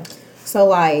 Yeah. So,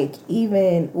 like,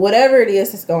 even whatever it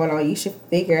is that's going on, you should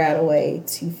figure out a way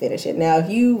to finish it. Now,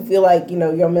 if you feel like, you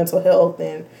know, your mental health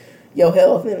and your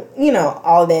health and, you know,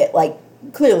 all that, like,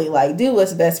 clearly, like, do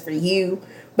what's best for you.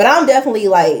 But I'm definitely,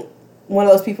 like, one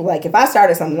of those people, like, if I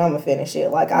started something, I'm going to finish it.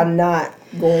 Like, I'm not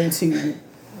going to...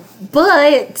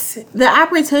 But the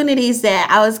opportunities that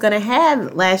I was going to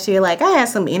have last year, like I had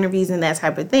some interviews and that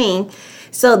type of thing.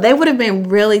 So they would have been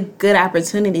really good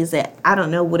opportunities that I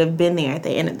don't know would have been there at the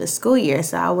end of the school year.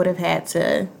 So I would have had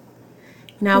to,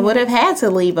 I would have had to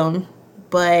leave them.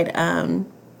 But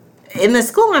in the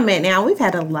school I'm at now, we've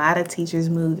had a lot of teachers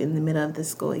move in the middle of the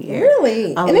school year.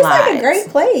 Really? And it's like a great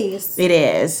place. It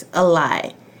is. A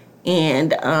lot.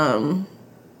 And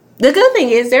the good thing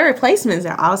is their replacements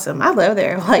are awesome. I love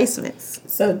their replacements.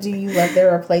 So do you love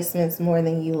their replacements more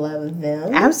than you love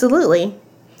them? Absolutely.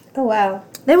 Oh, wow.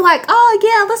 They were like, oh,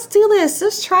 yeah, let's do this.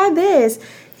 Let's try this.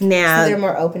 Now, so they're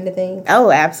more open to things?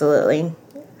 Oh, absolutely.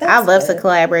 I love to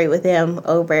collaborate with them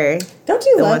over. Don't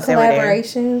you love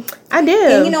collaboration? I do.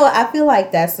 And you know what? I feel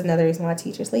like that's another reason why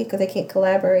teachers leave, because they can't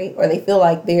collaborate, or they feel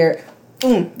like they're...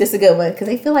 this is a good one, because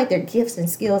they feel like their gifts and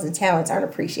skills and talents aren't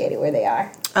appreciated where they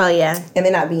are. Oh, yeah. And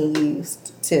they're not being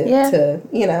used to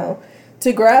you know,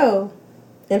 to grow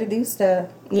and to do stuff.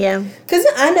 Yeah. Because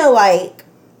I know, like,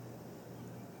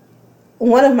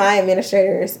 one of my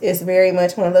administrators is very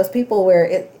much one of those people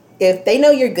where if they know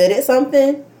you're good at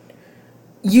something,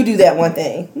 you do that one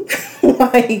thing.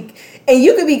 Like, and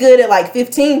you could be good at like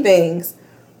 15 things,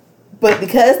 but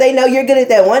because they know you're good at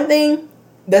that one thing,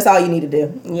 that's all you need to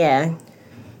do. Yeah.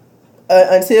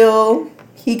 Until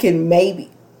he can maybe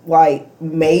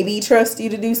trust you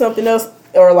to do something else,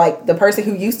 or like the person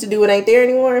who used to do it ain't there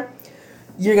anymore,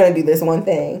 you're going to do this one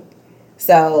thing.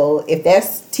 So if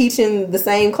that's teaching the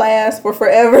same class for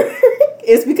forever,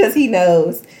 it's because he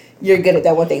knows you're good at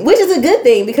that one thing, which is a good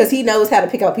thing because he knows how to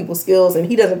pick out people's skills and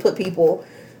he doesn't put people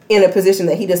in a position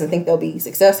that he doesn't think they'll be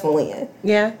successful in.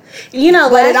 Yeah. You know,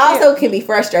 but it also can be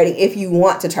frustrating if you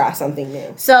want to try something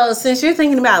new. So since you're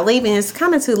thinking about leaving, it's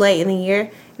kind of too late in the year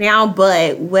now,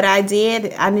 but what I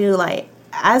did, I knew, like,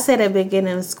 I said at the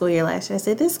beginning of the school year last year, I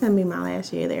said, this is going to be my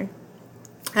last year there.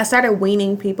 I started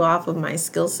weaning people off of my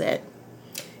skill set.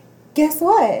 Guess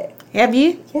what? Have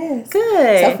you? Yes.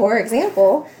 Good. So, for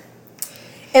example,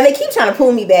 and they keep trying to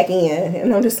pull me back in,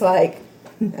 and I'm just like,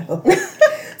 no.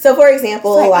 So, for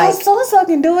example, like so-and-so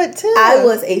can do it too. I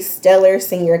was a stellar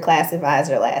senior class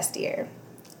advisor last year.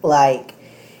 Like,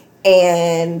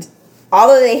 and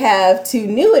although they have 2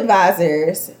 new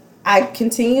advisors, I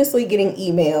continuously getting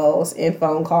emails and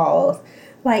phone calls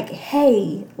like,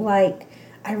 hey, like,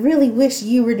 I really wish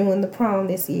you were doing the prom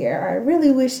this year. I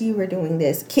really wish you were doing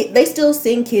this. They still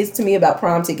send kids to me about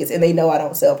prom tickets, and they know I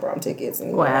don't sell prom tickets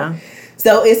anymore. Wow.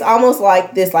 So it's almost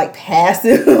like this, like,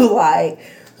 passive, like,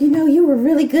 you know, you were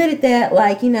really good at that.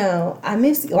 Like, you know, I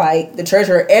miss, like, the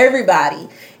treasurer, everybody.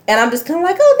 And I'm just kind of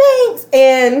like, oh, thanks.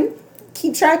 And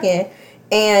keep tracking.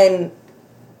 And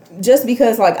just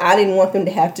because, like, I didn't want them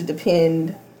to have to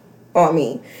depend on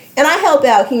me. And I help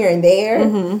out here and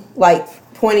there, like,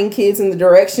 pointing kids in the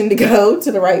direction to go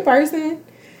to the right person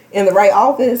in the right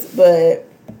office, but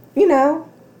you know,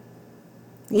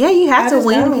 yeah, you have to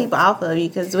wean people off of you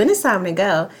because when it's time to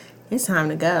go, it's time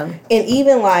to go. And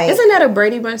even like, isn't that a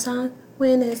Brady Bunch song?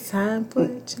 When it's time for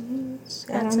a change,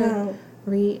 I don't know.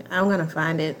 I'm gonna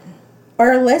find it.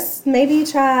 Or let's maybe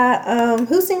try.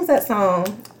 Who sings that song?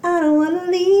 I don't want to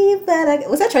leave, but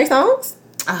was that Trey Songz?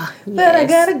 Oh, yes. But I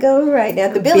gotta go right now.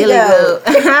 The Billy Goat.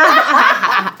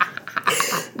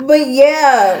 But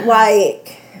yeah,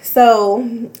 like,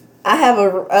 so I have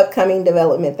a upcoming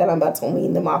development that I'm about to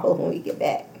wean them off of when we get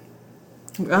back.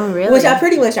 Oh, really? Which I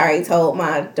pretty much already told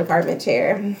my department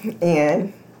chair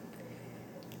and,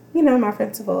 you know, my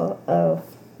principal of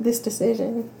this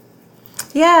decision.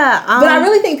 Yeah. But I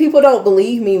really think people don't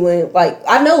believe me when, like,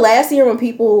 I know last year when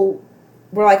people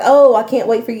were like, oh, I can't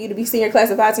wait for you to be senior class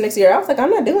advisor next year. I was like,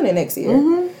 I'm not doing it next year.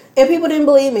 Mm-hmm. And people didn't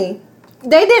believe me.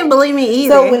 They didn't believe me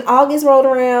either. So when August rolled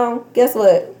around, guess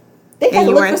what? They had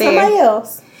to look for somebody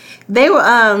else. They were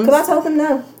because I told them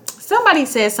no. Somebody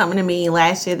said something to me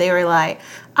last year. They were like,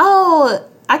 "Oh,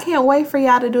 I can't wait for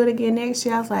y'all to do it again next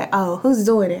year." I was like, "Oh, who's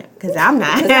doing it? Because I'm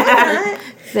not." That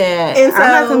I'm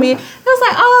not gonna be. I was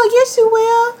like, "Oh, yes, you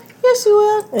will. Yes, you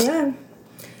will." Yeah.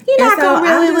 You're not gonna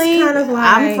really leave. Kind of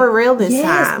like, I'm for real this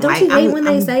time. Don't you hate when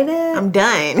they say that? I'm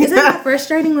done. Isn't that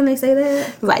frustrating when they say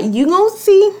that? Like, you gonna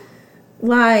see.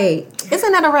 Like,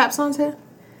 isn't that a rap song too?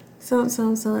 So,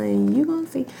 you gonna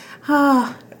see.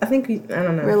 I think I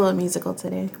don't know. We're a little musical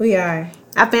today. We are.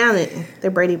 I found it.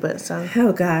 The Brady Bunch song.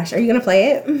 Oh gosh, are you gonna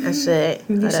play it? I should.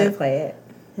 You should play it.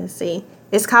 Let's see.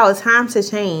 It's called "Time to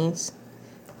Change."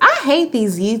 I hate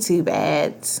these YouTube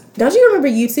ads. Don't you remember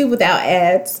YouTube without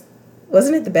ads?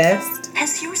 Wasn't it the best?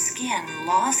 Has your skin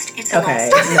lost its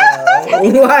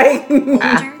elasticity? No. Like, older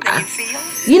than you feel?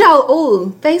 You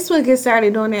know, Facebook has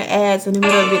started doing their ads in the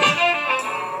middle of it.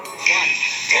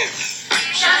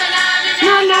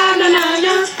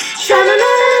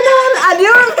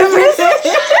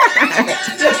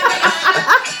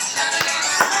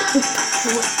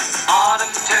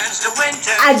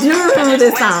 I do remember I do remember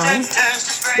this song.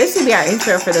 This should be our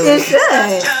intro for the week. It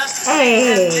should.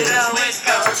 Hey.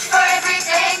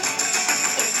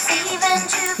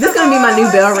 This is gonna be my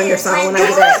new bell ringer song when I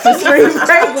get back from spring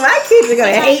break. My kids are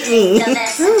gonna hate me.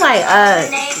 I'm like,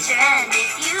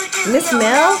 Miss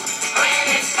Mel.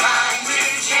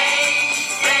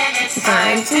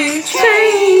 Time to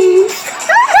change.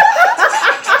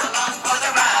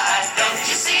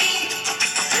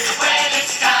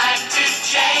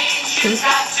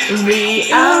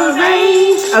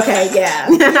 Rearrange. Okay, yeah.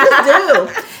 Just do.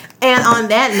 And on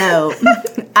that note,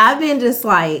 I've been just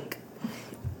like,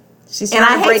 and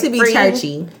I hate to be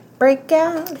churchy. Break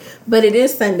out. But it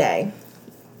is Sunday.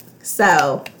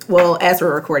 So, well, as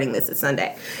we're recording this, it's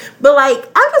Sunday. But, like,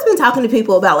 I've just been talking to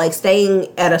people about, like, staying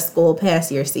at a school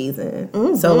past your season.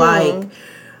 Mm-hmm. So, like,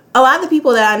 a lot of the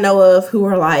people that I know of who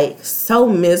are like so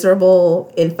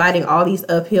miserable and fighting all these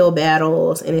uphill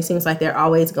battles, and it seems like they're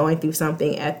always going through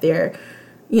something at their,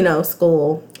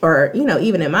 school, or,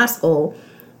 even in my school,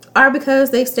 are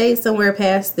because they stayed somewhere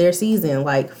past their season,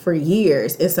 like, for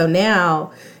years. And so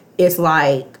now it's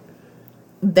like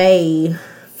they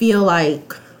feel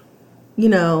like,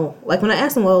 like when I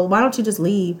ask them, well, why don't you just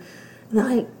leave? And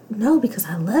they're like, no, because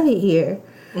I love it here.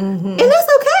 Mm-hmm. And that's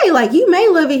okay. Like, you may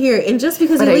love it here, and just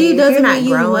because you leave doesn't mean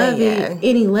you love it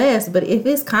any less. But if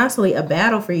it's constantly a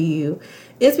battle for you,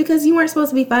 it's because you weren't supposed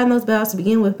to be fighting those battles to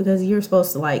begin with, because you're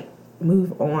supposed to, like,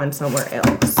 move on somewhere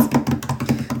else.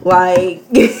 Like,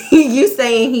 you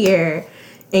staying here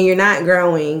and you're not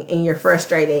growing and you're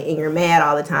frustrated and you're mad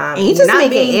all the time. And you just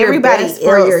making everybody else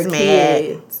for your mad.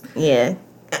 Kids. Yeah.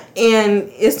 And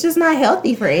it's just not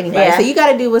healthy for anybody. Yeah. So you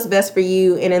got to do what's best for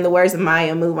you. And in the words of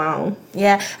Maya, move on.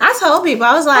 Yeah. I told people,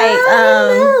 I was like,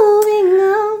 moving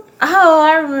on. Oh,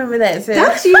 I remember that. Too.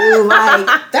 Don't you? Like,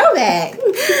 throwback.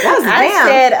 I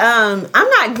said, I'm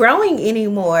not growing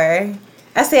anymore.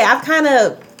 I said, I've kind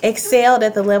of excelled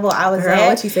at the level I was at.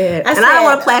 What you said. I don't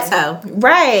want to plateau.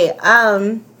 Right.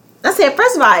 I said,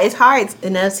 first of all, it's hard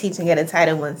enough teaching at a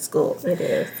Title I school. It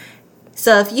is.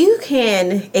 So if you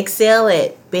can excel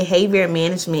at behavior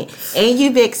management, and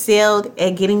you've excelled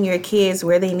at getting your kids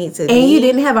where they need to be. And you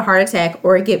didn't have a heart attack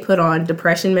or get put on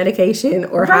depression medication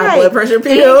or high blood pressure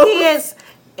pills.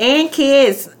 And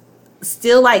kids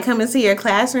still like coming to your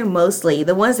classroom mostly.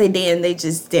 The ones that didn't, they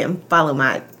just didn't follow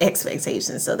my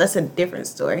expectations. So that's a different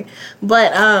story.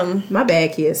 But my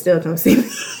bad kids still come see me.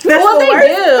 Well,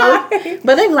 they do.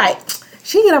 But they're like,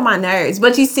 she get on my nerves,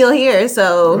 but you still here,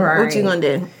 so what you gonna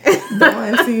do? The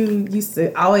ones who used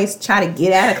to always try to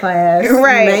get out of class,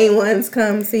 right? The main ones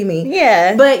come see me.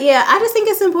 Yeah. But yeah, I just think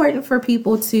it's important for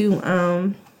people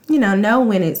to know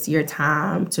when it's your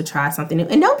time to try something new.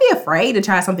 And don't be afraid to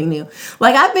try something new.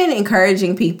 Like, I've been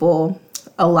encouraging people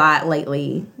a lot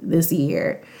lately this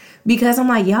year, because I'm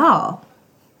like, y'all,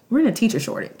 we're in a teacher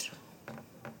shortage,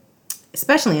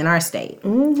 especially in our state.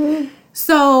 Mm-hmm.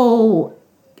 So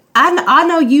I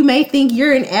know you may think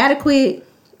you're inadequate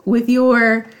with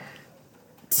your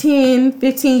 10,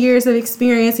 15 years of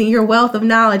experience and your wealth of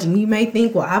knowledge. And you may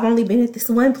think, well, I've only been at this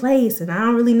one place and I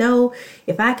don't really know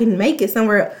if I can make it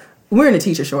somewhere. We're in a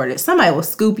teacher shortage. Somebody will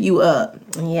scoop you up.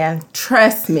 Yeah.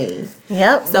 Trust me.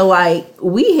 Yep. So,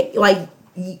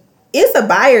 it's a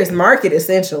buyer's market,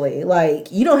 essentially. Like,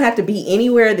 you don't have to be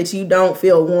anywhere that you don't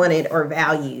feel wanted or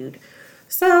valued.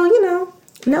 So,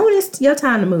 know it's your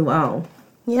time to move on.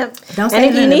 Yep. Don't and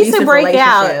if you need to break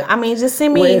out, just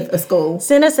send me with a school.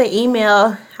 Send us an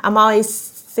email. I'm always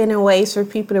sending ways for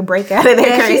people to break out of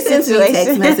their current situation.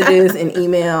 Text messages and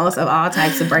emails of all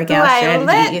types of breakout strategies.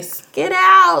 Let's get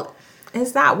out.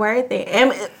 It's not worth it.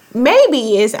 And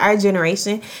maybe it's our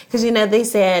generation, because they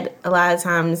said a lot of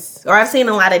times, or I've seen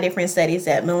a lot of different studies,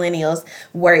 that millennials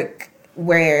work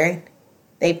where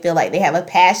they feel like they have a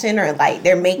passion, or like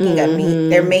they're making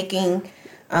they're making.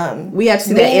 We have to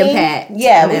see that impact.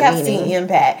 Yeah, we have to see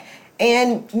impact.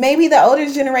 And maybe the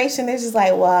older generation is just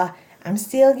like, well, I'm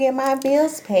still getting my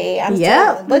bills paid.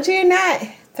 But you're not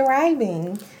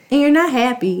thriving. And you're not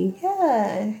happy.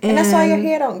 Yeah. And that's why your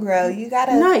hair don't grow. You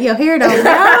gotta... Not your hair don't grow.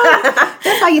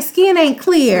 That's why your skin ain't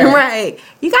clear. Right.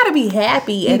 You gotta be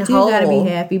happy and whole. You gotta be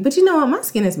happy. But you know what? My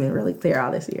skin has been really clear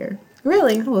all this year.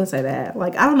 Really? I will say that.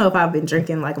 Like, I don't know if I've been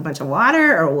drinking like a bunch of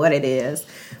water or what it is.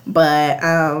 But,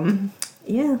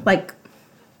 yeah, like,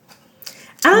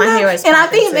 I don't know. And I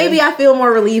think maybe I feel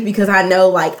more relief because I know,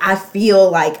 like, I feel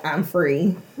like I'm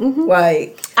free. Mm-hmm.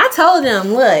 Like, I told them,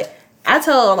 look,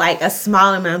 like a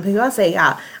small amount of people, I say,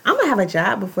 y'all, I'm going to have a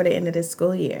job before the end of this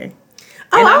school year.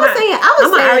 Oh, I was saying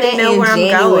already know where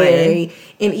I'm going.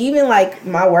 And even, like,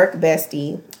 my work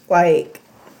bestie, like,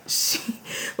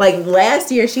 like,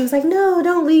 last year, she was like, no,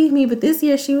 don't leave me. But this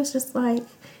year, she was just like,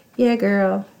 yeah,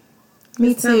 girl.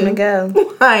 Me it's too. Time to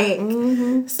go. Like,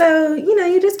 so,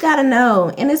 you just gotta know.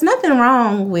 And there's nothing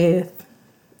wrong with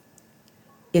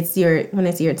when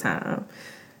it's your time.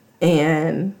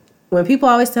 And when people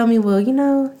always tell me,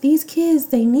 well, these kids,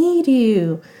 they need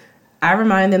you. I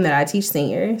remind them that I teach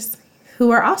seniors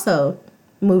who are also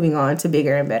moving on to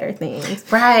bigger and better things.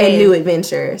 Right. And new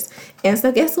adventures. And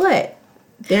so guess what?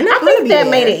 They're not I think that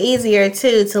made it easier,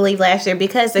 too, to leave last year,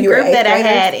 because the group that I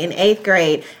had in 8th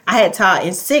grade, I had taught in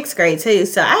 6th grade, too.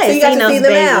 So I had seen those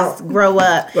babies grow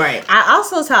up. Right. I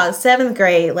also taught 7th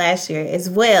grade last year as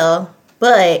well,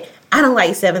 but I don't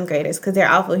like 7th graders because they're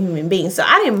awful human beings. So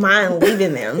I didn't mind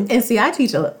leaving them. And see, I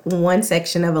teach one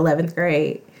section of 11th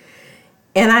grade,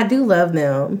 and I do love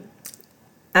them.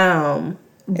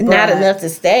 Not enough to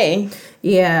stay.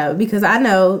 Yeah, because I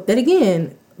know that,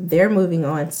 again, they're moving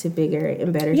on to bigger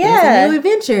and better things Yeah. and new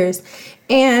adventures.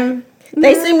 And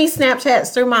They send me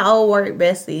Snapchats through my old work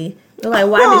bestie. They're like,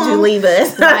 why did you leave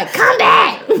us? like, come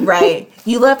back. Right.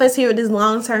 You left us here with this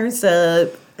long-term sub.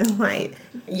 I'm like,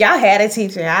 y'all had a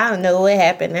teacher. I don't know what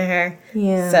happened to her.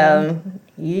 Yeah. So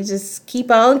you just keep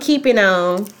on keeping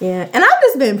on. Yeah. And I've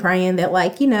just been praying that,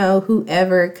 like, you know,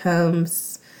 whoever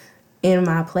comes in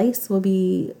my place will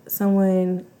be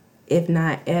someone, if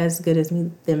not as good as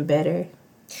me, then better.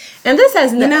 And this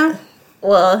has You know?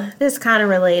 Well, this is kind of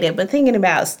related, but thinking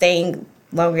about staying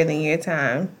longer than your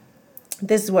time,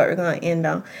 this is what we're going to end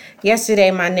on.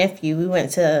 Yesterday, my nephew, we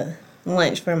went to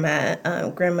lunch for my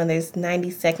grandmother's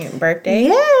 92nd birthday.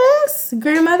 Yes,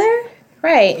 grandmother.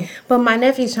 Right. But my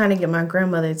nephew's trying to get my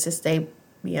grandmother to stay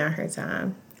beyond her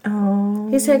time. Oh.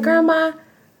 He said, Grandma,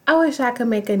 I wish I could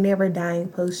make a never dying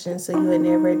potion so you would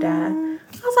never die. I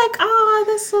was like, oh,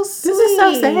 that's so sweet. This is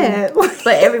so sad.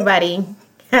 But everybody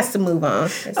has to move on.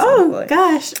 at some Oh, point.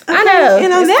 gosh. Okay. I know.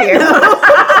 And on it's that terrible.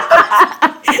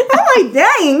 note, I'm like,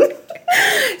 dang.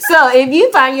 So if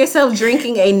you find yourself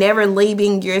drinking a never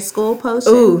leaving your school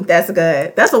potion. Ooh, that's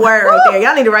good. That's a word right there.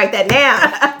 Y'all need to write that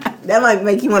down. That might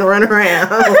make you want to run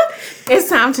around. It's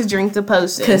time to drink the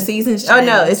potion. Because seasons Oh change.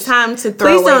 no, it's time to throw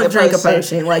Please away don't the drink potion. a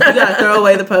potion. Like, you gotta throw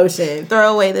away the potion.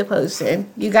 Throw away the potion.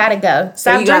 You gotta go.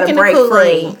 Stop You gotta drinking the break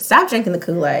Kool-Aid. free. Stop drinking the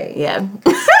Kool-Aid. Yeah.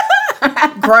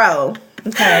 Grow.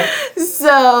 Okay.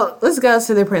 So let's go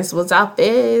to the principal's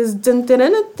office. Dun, dun,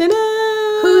 dun, dun, dun,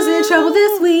 dun. Who's in trouble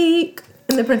this week?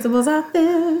 In the principal's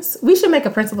office. We should make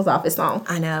a principal's office song.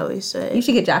 I know we should. You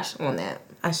should get Josh on that.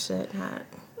 I should not.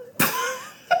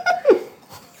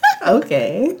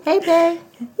 Okay. Hey, babe.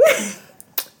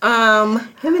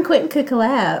 Him and Quentin could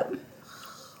collab.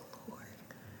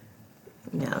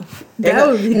 No. That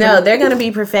would be They're gonna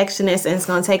be perfectionists, and it's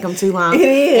gonna take them too long. It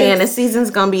is. And the season's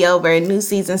gonna be over. New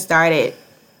season started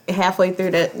halfway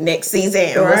through the next season,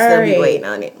 and we'll still be Right. waiting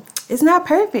on it. It's not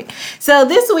perfect. So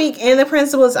this week in the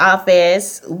principal's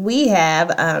office, we have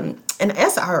an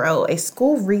SRO, a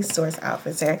school resource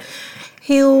officer,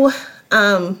 who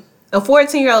a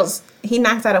 14-year-old. He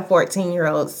knocked out a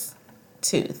 14-year-old's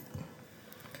tooth.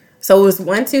 So it was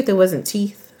one tooth, it wasn't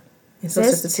teeth. It's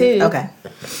says just a tooth. tooth. Okay.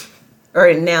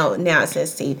 Or now it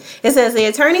says teeth. It says the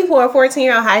attorney for a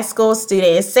 14-year-old high school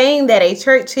student is saying that a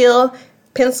Churchill,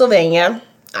 Pennsylvania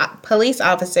police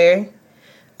officer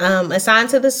assigned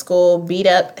to the school beat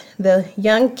up the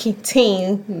young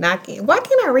teen, knocking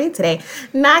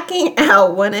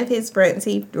out one of his front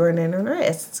teeth during an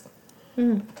arrest.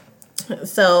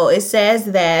 So it says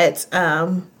that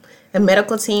a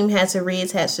medical team had to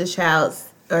reattach the child's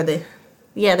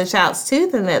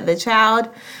tooth, and that the child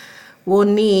will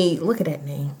need, look at that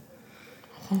name,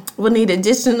 will need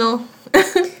additional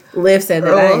Liv said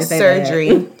that. I oral didn't say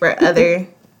surgery that. for other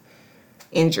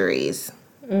injuries.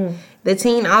 The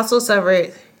teen also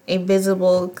suffered a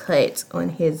visible cut on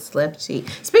his left cheek.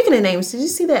 Speaking of names, did you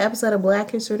see that episode of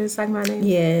Blackish where they're talking about names?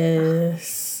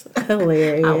 Yes.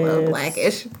 Hilarious. I love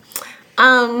Blackish.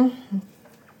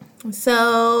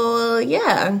 So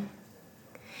yeah.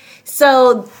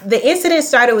 So the incident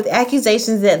started with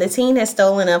accusations that the teen had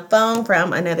stolen a phone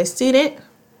from another student.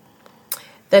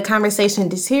 The conversation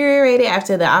deteriorated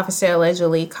after the officer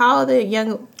allegedly called the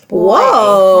young boy a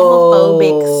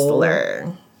homophobic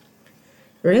slur.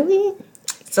 Really?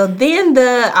 So then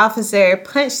the officer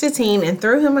punched the teen and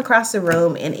threw him across the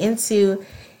room and into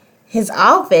his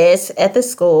office at the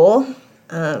school.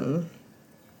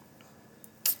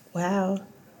 Wow.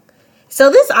 So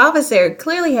this officer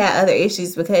clearly had other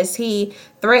issues because he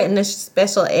threatened a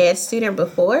special ed student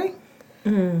before.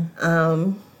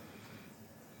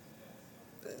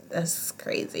 That's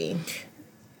crazy.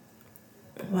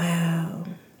 Wow.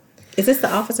 Is this the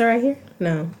officer right here?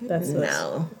 No.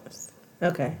 No.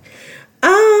 Okay.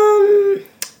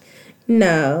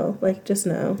 No. Like, just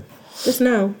no. Just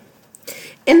no.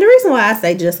 And the reason why I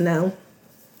say just no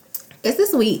is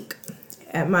this week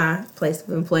at my place of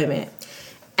employment,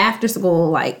 after school,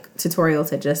 like, tutorials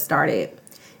had just started.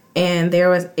 And there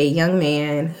was a young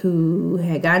man who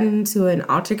had gotten into an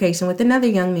altercation with another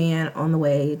young man on the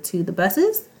way to the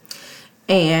buses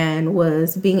and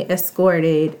was being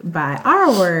escorted by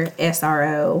our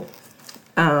SRO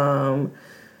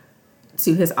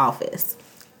to his office.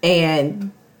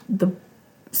 And the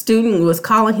student was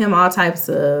calling him all types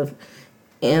of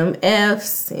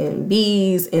MFs and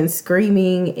Bs and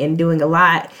screaming and doing a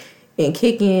lot and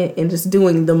kicking and just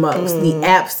doing the most, the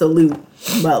absolute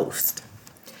most.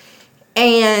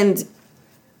 And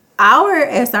our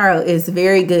SRO is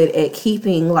very good at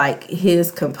keeping like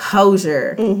his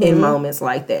composure in moments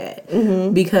like that,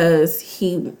 because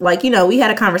he, like, we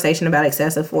had a conversation about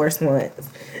excessive force once,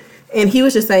 and he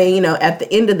was just saying, at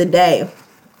the end of the day,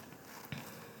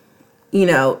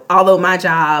 although my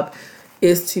job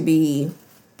is to be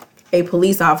a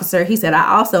police officer, he said,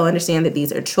 I also understand that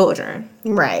these are children.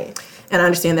 Right. And I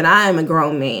understand that I am a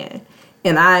grown man.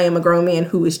 And I am a grown man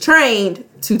who is trained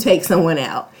to take someone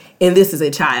out. And this is a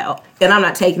child. And I'm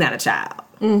not taking out a child.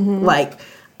 Like,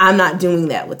 I'm not doing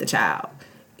that with the child.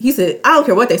 He said, I don't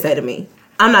care what they say to me.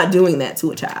 I'm not doing that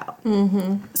to a child.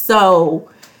 So,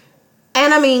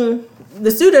 and I mean,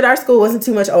 the student at our school wasn't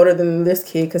too much older than this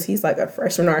kid, because he's like a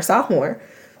freshman or a sophomore.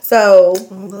 So,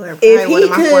 Lord, if he one of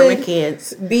my former could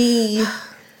kids be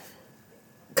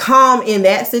calm in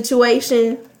that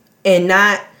situation and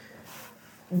not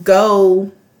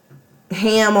go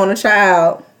ham on a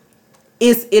child,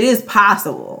 it is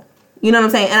possible. You know what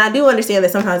I'm saying? And I do understand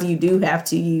that sometimes you do have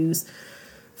to use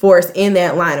force in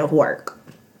that line of work.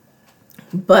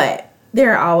 But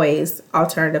there are always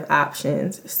alternative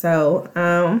options. So,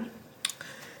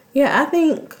 yeah, I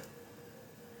think,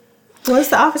 what's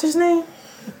the officer's name?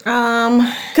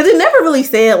 Because it never really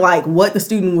said, like, what the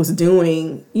student was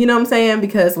doing. You know what I'm saying?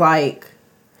 Because, like,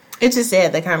 it just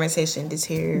said the conversation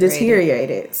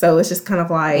deteriorated. So it's just kind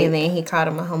of like, and then he called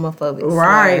him a homophobic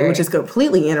right, slur. which is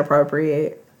completely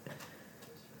inappropriate.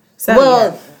 So,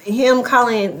 well, him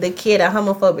calling the kid a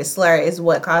homophobic slur is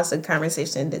what caused the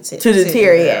conversation to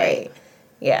deteriorate.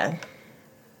 Yeah.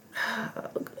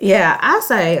 Yeah, I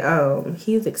say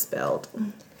he's expelled.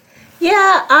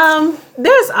 Yeah,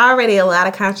 there's already a lot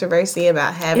of controversy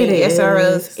about having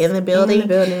SROs in the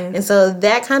building. And so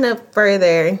that kind of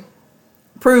further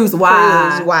proves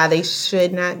why they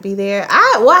should not be there.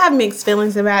 I have mixed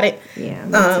feelings about it.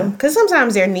 Yeah. Because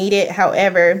sometimes they're needed.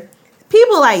 However,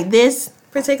 people like this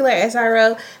particular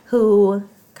SRO who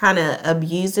kind of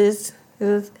abuses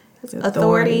his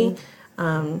authority,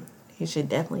 he should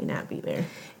definitely not be there.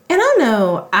 And I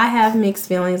know I have mixed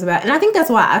feelings about, and I think that's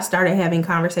why I started having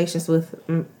conversations with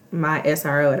my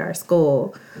SRO at our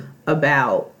school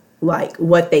about, like,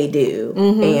 what they do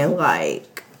and,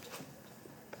 like,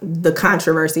 the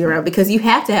controversy around, because you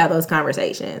have to have those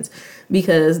conversations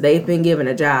because they've been given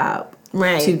a job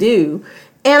to do.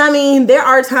 And I mean, there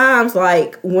are times,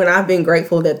 like, when I've been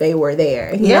grateful that they were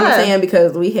there. You know what I'm saying?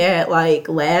 Because we had, like,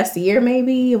 last year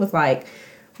maybe, it was like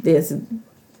this,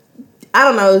 I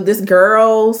don't know, these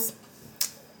girls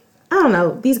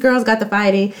got to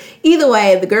fighting. Either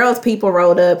way, the girls' people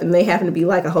rolled up, and they happened to be,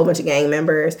 like, a whole bunch of gang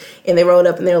members. And they rolled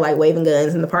up, and they were, like, waving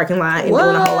guns in the parking lot and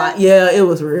doing a whole lot. Yeah, it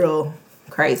was real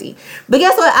crazy. But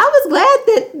guess what? I was glad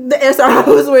that the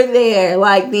SROs were there,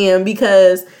 like, them,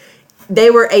 because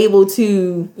they were able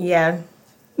to,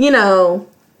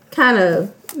 kind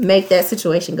of make that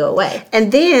situation go away. And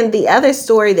then the other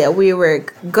story that we were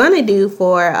gonna do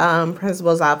for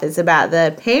principal's office about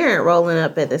the parent rolling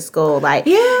up at the school, like,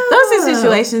 those are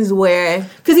situations where,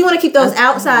 because you want to keep those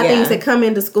outside things that come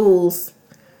into schools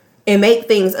and make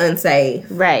things unsafe,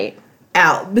 right,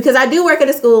 out. Because I do work at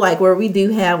a school, like, where we do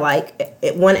have, like,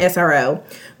 one SRO,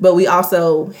 but we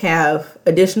also have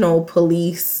additional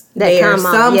police that there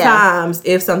sometimes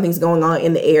if something's going on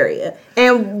in the area.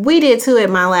 And we did too at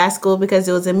my last school, because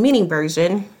it was a mini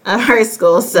version of our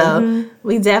school, so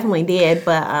we definitely did.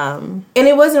 But and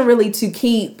it wasn't really to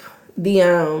keep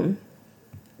the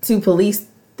to police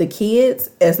the kids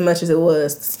as much as it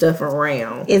was stuff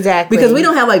around. Exactly. Because we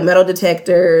don't have, like, metal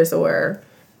detectors or,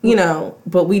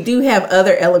 but we do have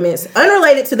other elements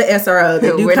unrelated to the SRO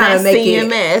that do kind of make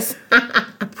CMS. it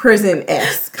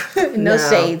prison-esque. No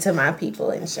shade to my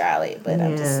people in Charlotte, but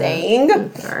I'm just saying.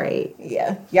 All right.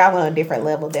 Yeah. Y'all on a different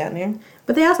level down there.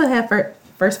 But they also have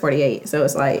First 48, so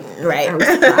it's like, right. I'm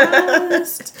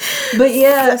surprised. But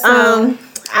yeah, so,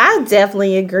 I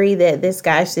definitely agree that this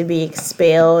guy should be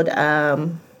expelled.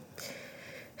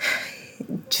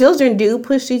 Children do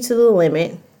push you to the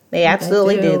limit. They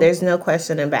absolutely do. There's no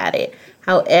question about it.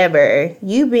 However,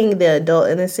 you being the adult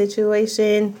in the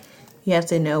situation, you have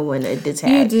to know when to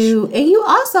detach. You do. And you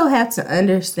also have to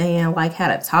understand, like,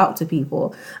 how to talk to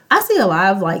people. I see a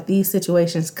lot of, like, these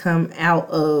situations come out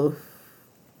of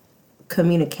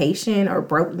communication or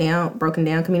broken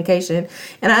down communication.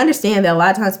 And I understand that a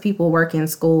lot of times people work in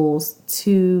schools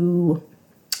to,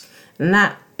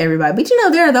 not everybody, but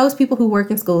there are those people who work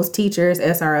in schools, teachers,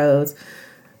 SROs,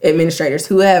 administrators,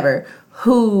 whoever,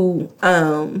 who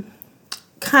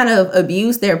kind of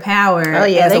abuse their power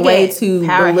as a way to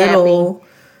belittle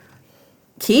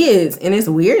kids. And it's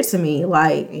weird to me,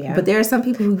 like, but there are some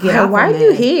people who get out why from are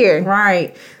you here?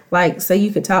 Right. Like, so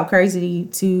you could talk crazy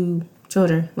to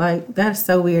children. Like, that's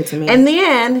so weird to me. And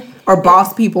then, or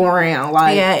boss people around.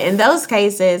 Like, yeah, in those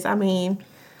cases, I mean,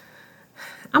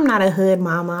 I'm not a hood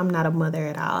mama. I'm not a mother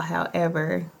at all.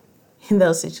 However, in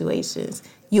those situations,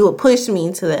 you will push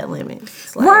me to that limit.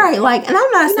 Like, right. Like, and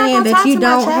I'm not saying that you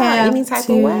don't have any type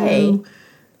to of way.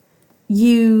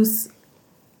 use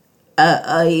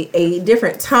a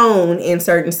different tone in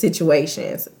certain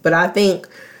situations. But I think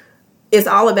it's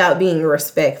all about being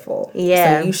respectful.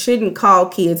 Yeah. So you shouldn't call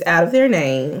kids out of their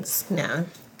names. No.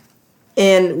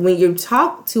 And when you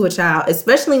talk to a child,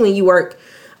 especially when you work,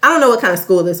 I don't know what kind of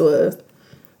school this was,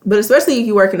 but especially if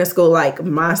you work in a school like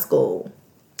my school,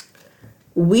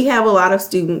 we have a lot of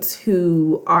students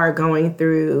who are going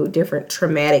through different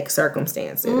traumatic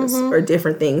circumstances or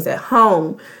different things at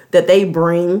home that they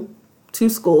bring to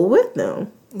school with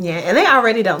them. Yeah, and they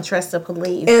already don't trust the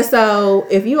police. And so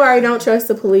if you already don't trust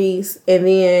the police and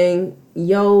then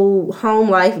your home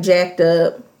life jacked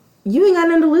up, you ain't got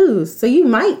nothing to lose. So you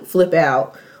might flip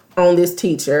out on this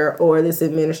teacher or this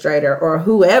administrator or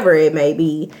whoever it may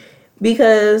be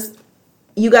because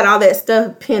you got all that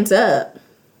stuff pent up.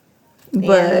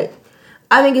 But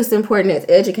I think it's important as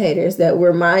educators that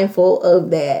we're mindful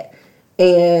of that.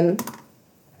 And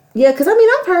yeah, because I mean,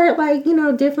 I've heard like, you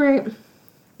know, different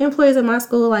employees at my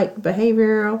school, like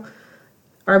behavioral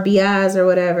or BIs or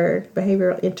whatever,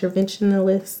 behavioral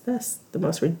interventionalists. That's the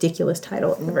most ridiculous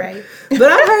title ever. Right. But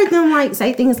I've heard them like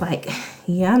say things like,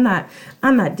 yeah,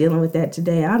 I'm not dealing with that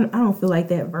today. I don't feel like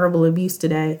that verbal abuse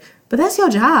today. But that's your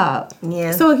job.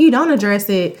 Yeah. So if you don't address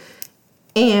it,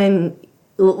 and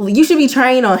you should be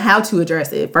trained on how to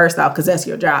address it first off, because that's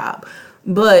your job.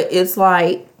 But it's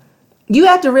like, you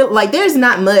have to like, there's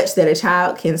not much that a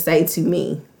child can say to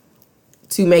me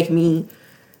to make me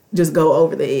just go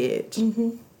over the edge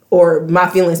or my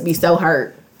feelings be so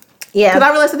hurt. Yeah. Because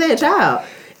I realize that they're a child.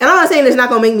 And I'm not saying it's not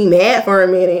going to make me mad for a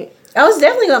minute. Oh, it's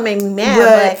definitely going to make me mad,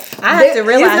 but I have to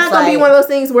realize it's not going to be one of those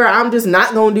things where I'm just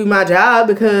not going to do my job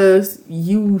because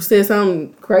you said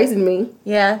something crazy to me.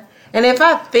 Yeah. And if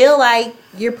I feel like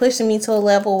you're pushing me to a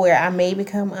level where I may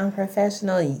become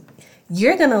unprofessional,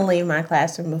 you're going to leave my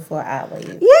classroom before I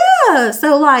leave. Yeah.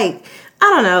 So, like, I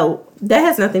don't know. That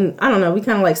has nothing. I don't know. We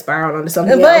kind of like spiraled onto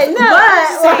something else. But like,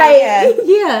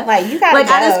 yeah. Like, you gotta like,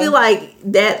 go. I just feel like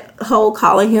that whole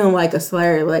calling him like a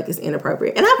slur, like, is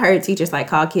inappropriate. And I've heard teachers like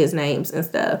call kids names and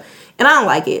stuff. And I don't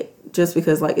like it just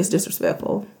because, like, it's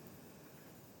disrespectful.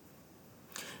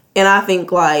 And I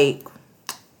think, like,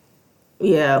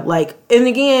 yeah, like, and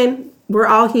again, we're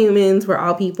all humans. We're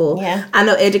all people. Yeah. I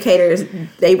know educators,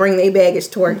 they bring their baggage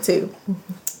to work too.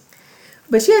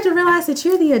 But you have to realize that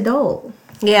you're the adult.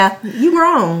 Yeah. You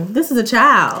wrong. This is a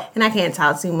child. And I can't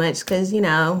talk too much because, you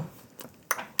know,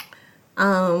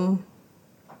 I've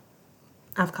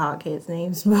called kids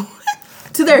names before.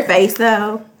 To their face,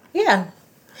 though. Yeah.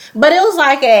 But it was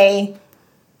like a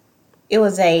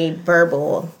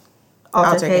verbal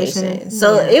altercation.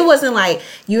 So it wasn't like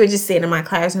you were just sitting in my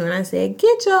classroom and I said,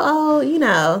 get your old, you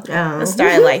know, and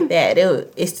started like that.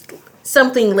 It's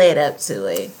something led up to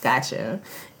it. Gotcha.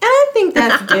 And I think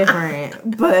that's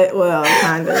different. But, well,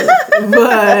 kind of.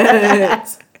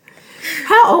 But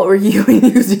how old were you when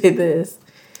you did this?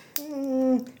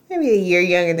 Maybe a year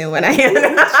younger than what I am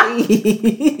now.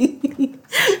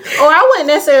 Or I wouldn't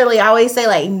necessarily always say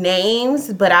like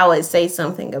names, but I would say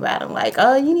something about them, like,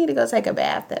 "Oh, you need to go take a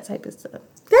bath," that type of stuff.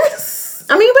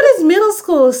 I mean, but it's middle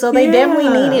school, so they definitely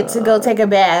needed to go take a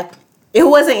bath. It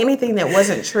wasn't anything that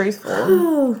wasn't truthful.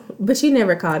 Oh, but you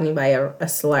never called anybody a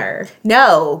slur.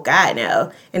 No, God,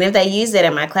 no. And if they used it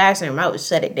in my classroom, I would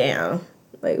shut it down.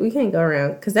 Like, we can't go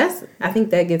around, because I think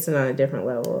that gets it on a different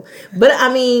level. But,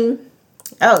 I mean...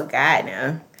 Oh, God,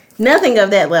 no. Nothing of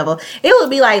that level. It would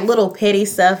be like little petty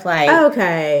stuff like...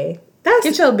 Okay.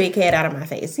 Get your big head out of my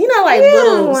face. You know, like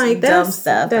little like, dumb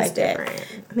stuff that's like different. that.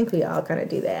 I think we all kind of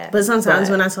do that. But sometimes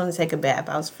when I told him to take a bath,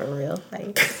 I was for real.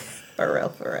 Like, for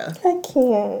real. I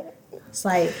can't. It's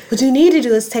like, what you need to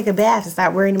do is take a bath and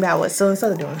stop worrying about what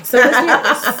so-and-so doing. So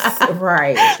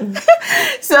right.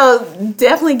 So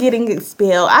definitely getting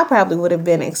expelled. I probably would have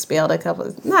been expelled I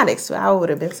would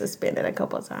have been suspended a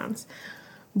couple of times.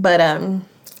 But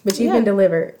you've been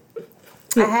delivered.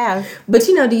 I have. But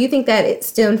do you think that it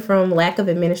stemmed from lack of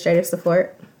administrative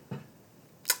support?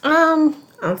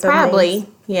 Probably.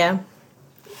 Yeah.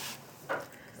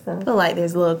 So. I feel like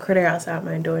there's a little critter outside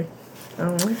my door.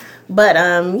 But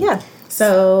yeah.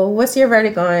 So what's your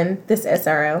verdict on this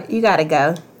SRO? You gotta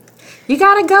go. You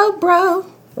gotta go, bro.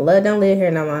 Love don't live here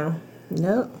no more.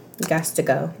 Nope. You got to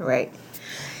go. Right.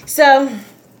 So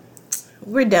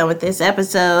we're done with this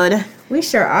episode. We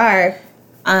sure are.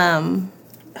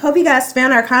 Hope you guys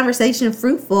found our conversation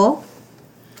fruitful.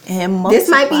 And This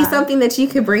might be multiply. something that you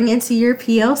could bring into your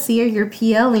PLC or your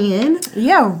PLN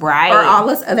Yeah, right. or all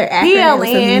those other acronyms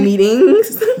PLN. of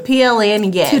meetings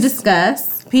PLN, yes. to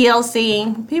discuss.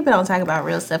 PLC. People don't talk about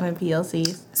real stuff in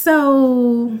PLCs.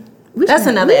 So That's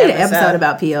another we need an episode. episode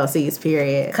about PLCs,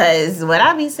 period. Because what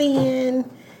I be seeing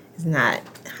is not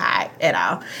hot at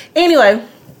all. Anyway,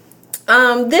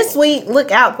 this week, look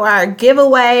out for our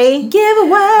giveaway.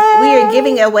 Giveaway. We are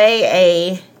giving away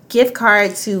a gift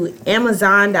card to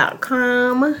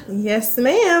Amazon.com. Yes,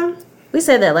 ma'am. We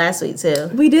said that last week too.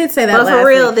 We did say that But for last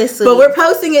real week. this But week. we're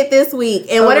posting it this week.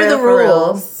 And For what are the real, for real.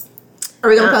 rules? Are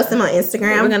we going to post them on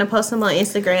Instagram? We're going to post them on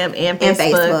Instagram and And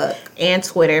Facebook, Facebook. and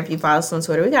Twitter. If you follow us on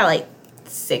Twitter, we got like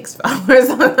 6 followers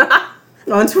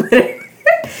on Twitter.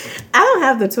 I don't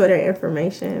have the Twitter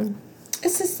information.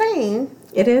 It's the same.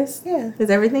 It is? Yeah. Is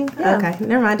everything? Yeah. Okay.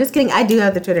 Never mind. Just kidding. I do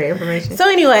have the Twitter information. So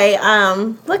anyway,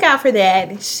 look out for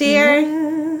that. Share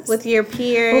Yes. with your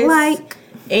peers, Like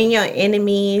and your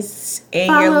enemies, and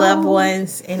your follow, loved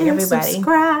ones, and everybody.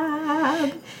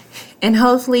 Subscribe. And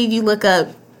hopefully you look up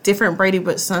different Brady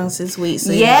Bunch songs this week.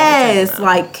 So you know what I'm Yes. talking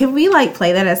about. Like, can we like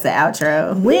play that as the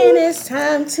outro? When it's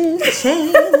time to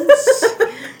change.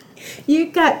 You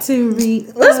got to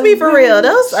read. Let's be for real.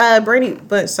 Those Brady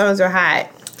Bunch songs are hot.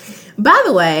 By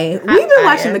the way, we've been fire.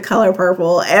 watching The Color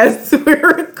Purple as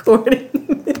we're recording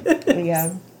this.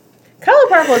 Yeah. Color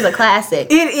Purple is a classic.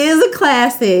 It is a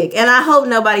classic, and I hope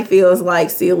nobody feels like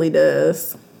Celie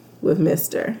does with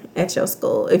Mister at your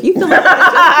school. If you feel like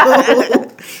at your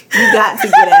school, you got to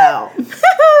get out.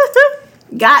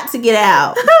 Got to get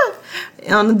out.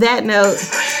 On that note,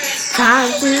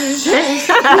 time to change.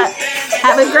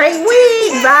 Have a great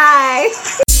week. Bye.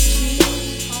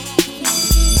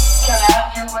 Can I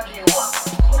have you what you want?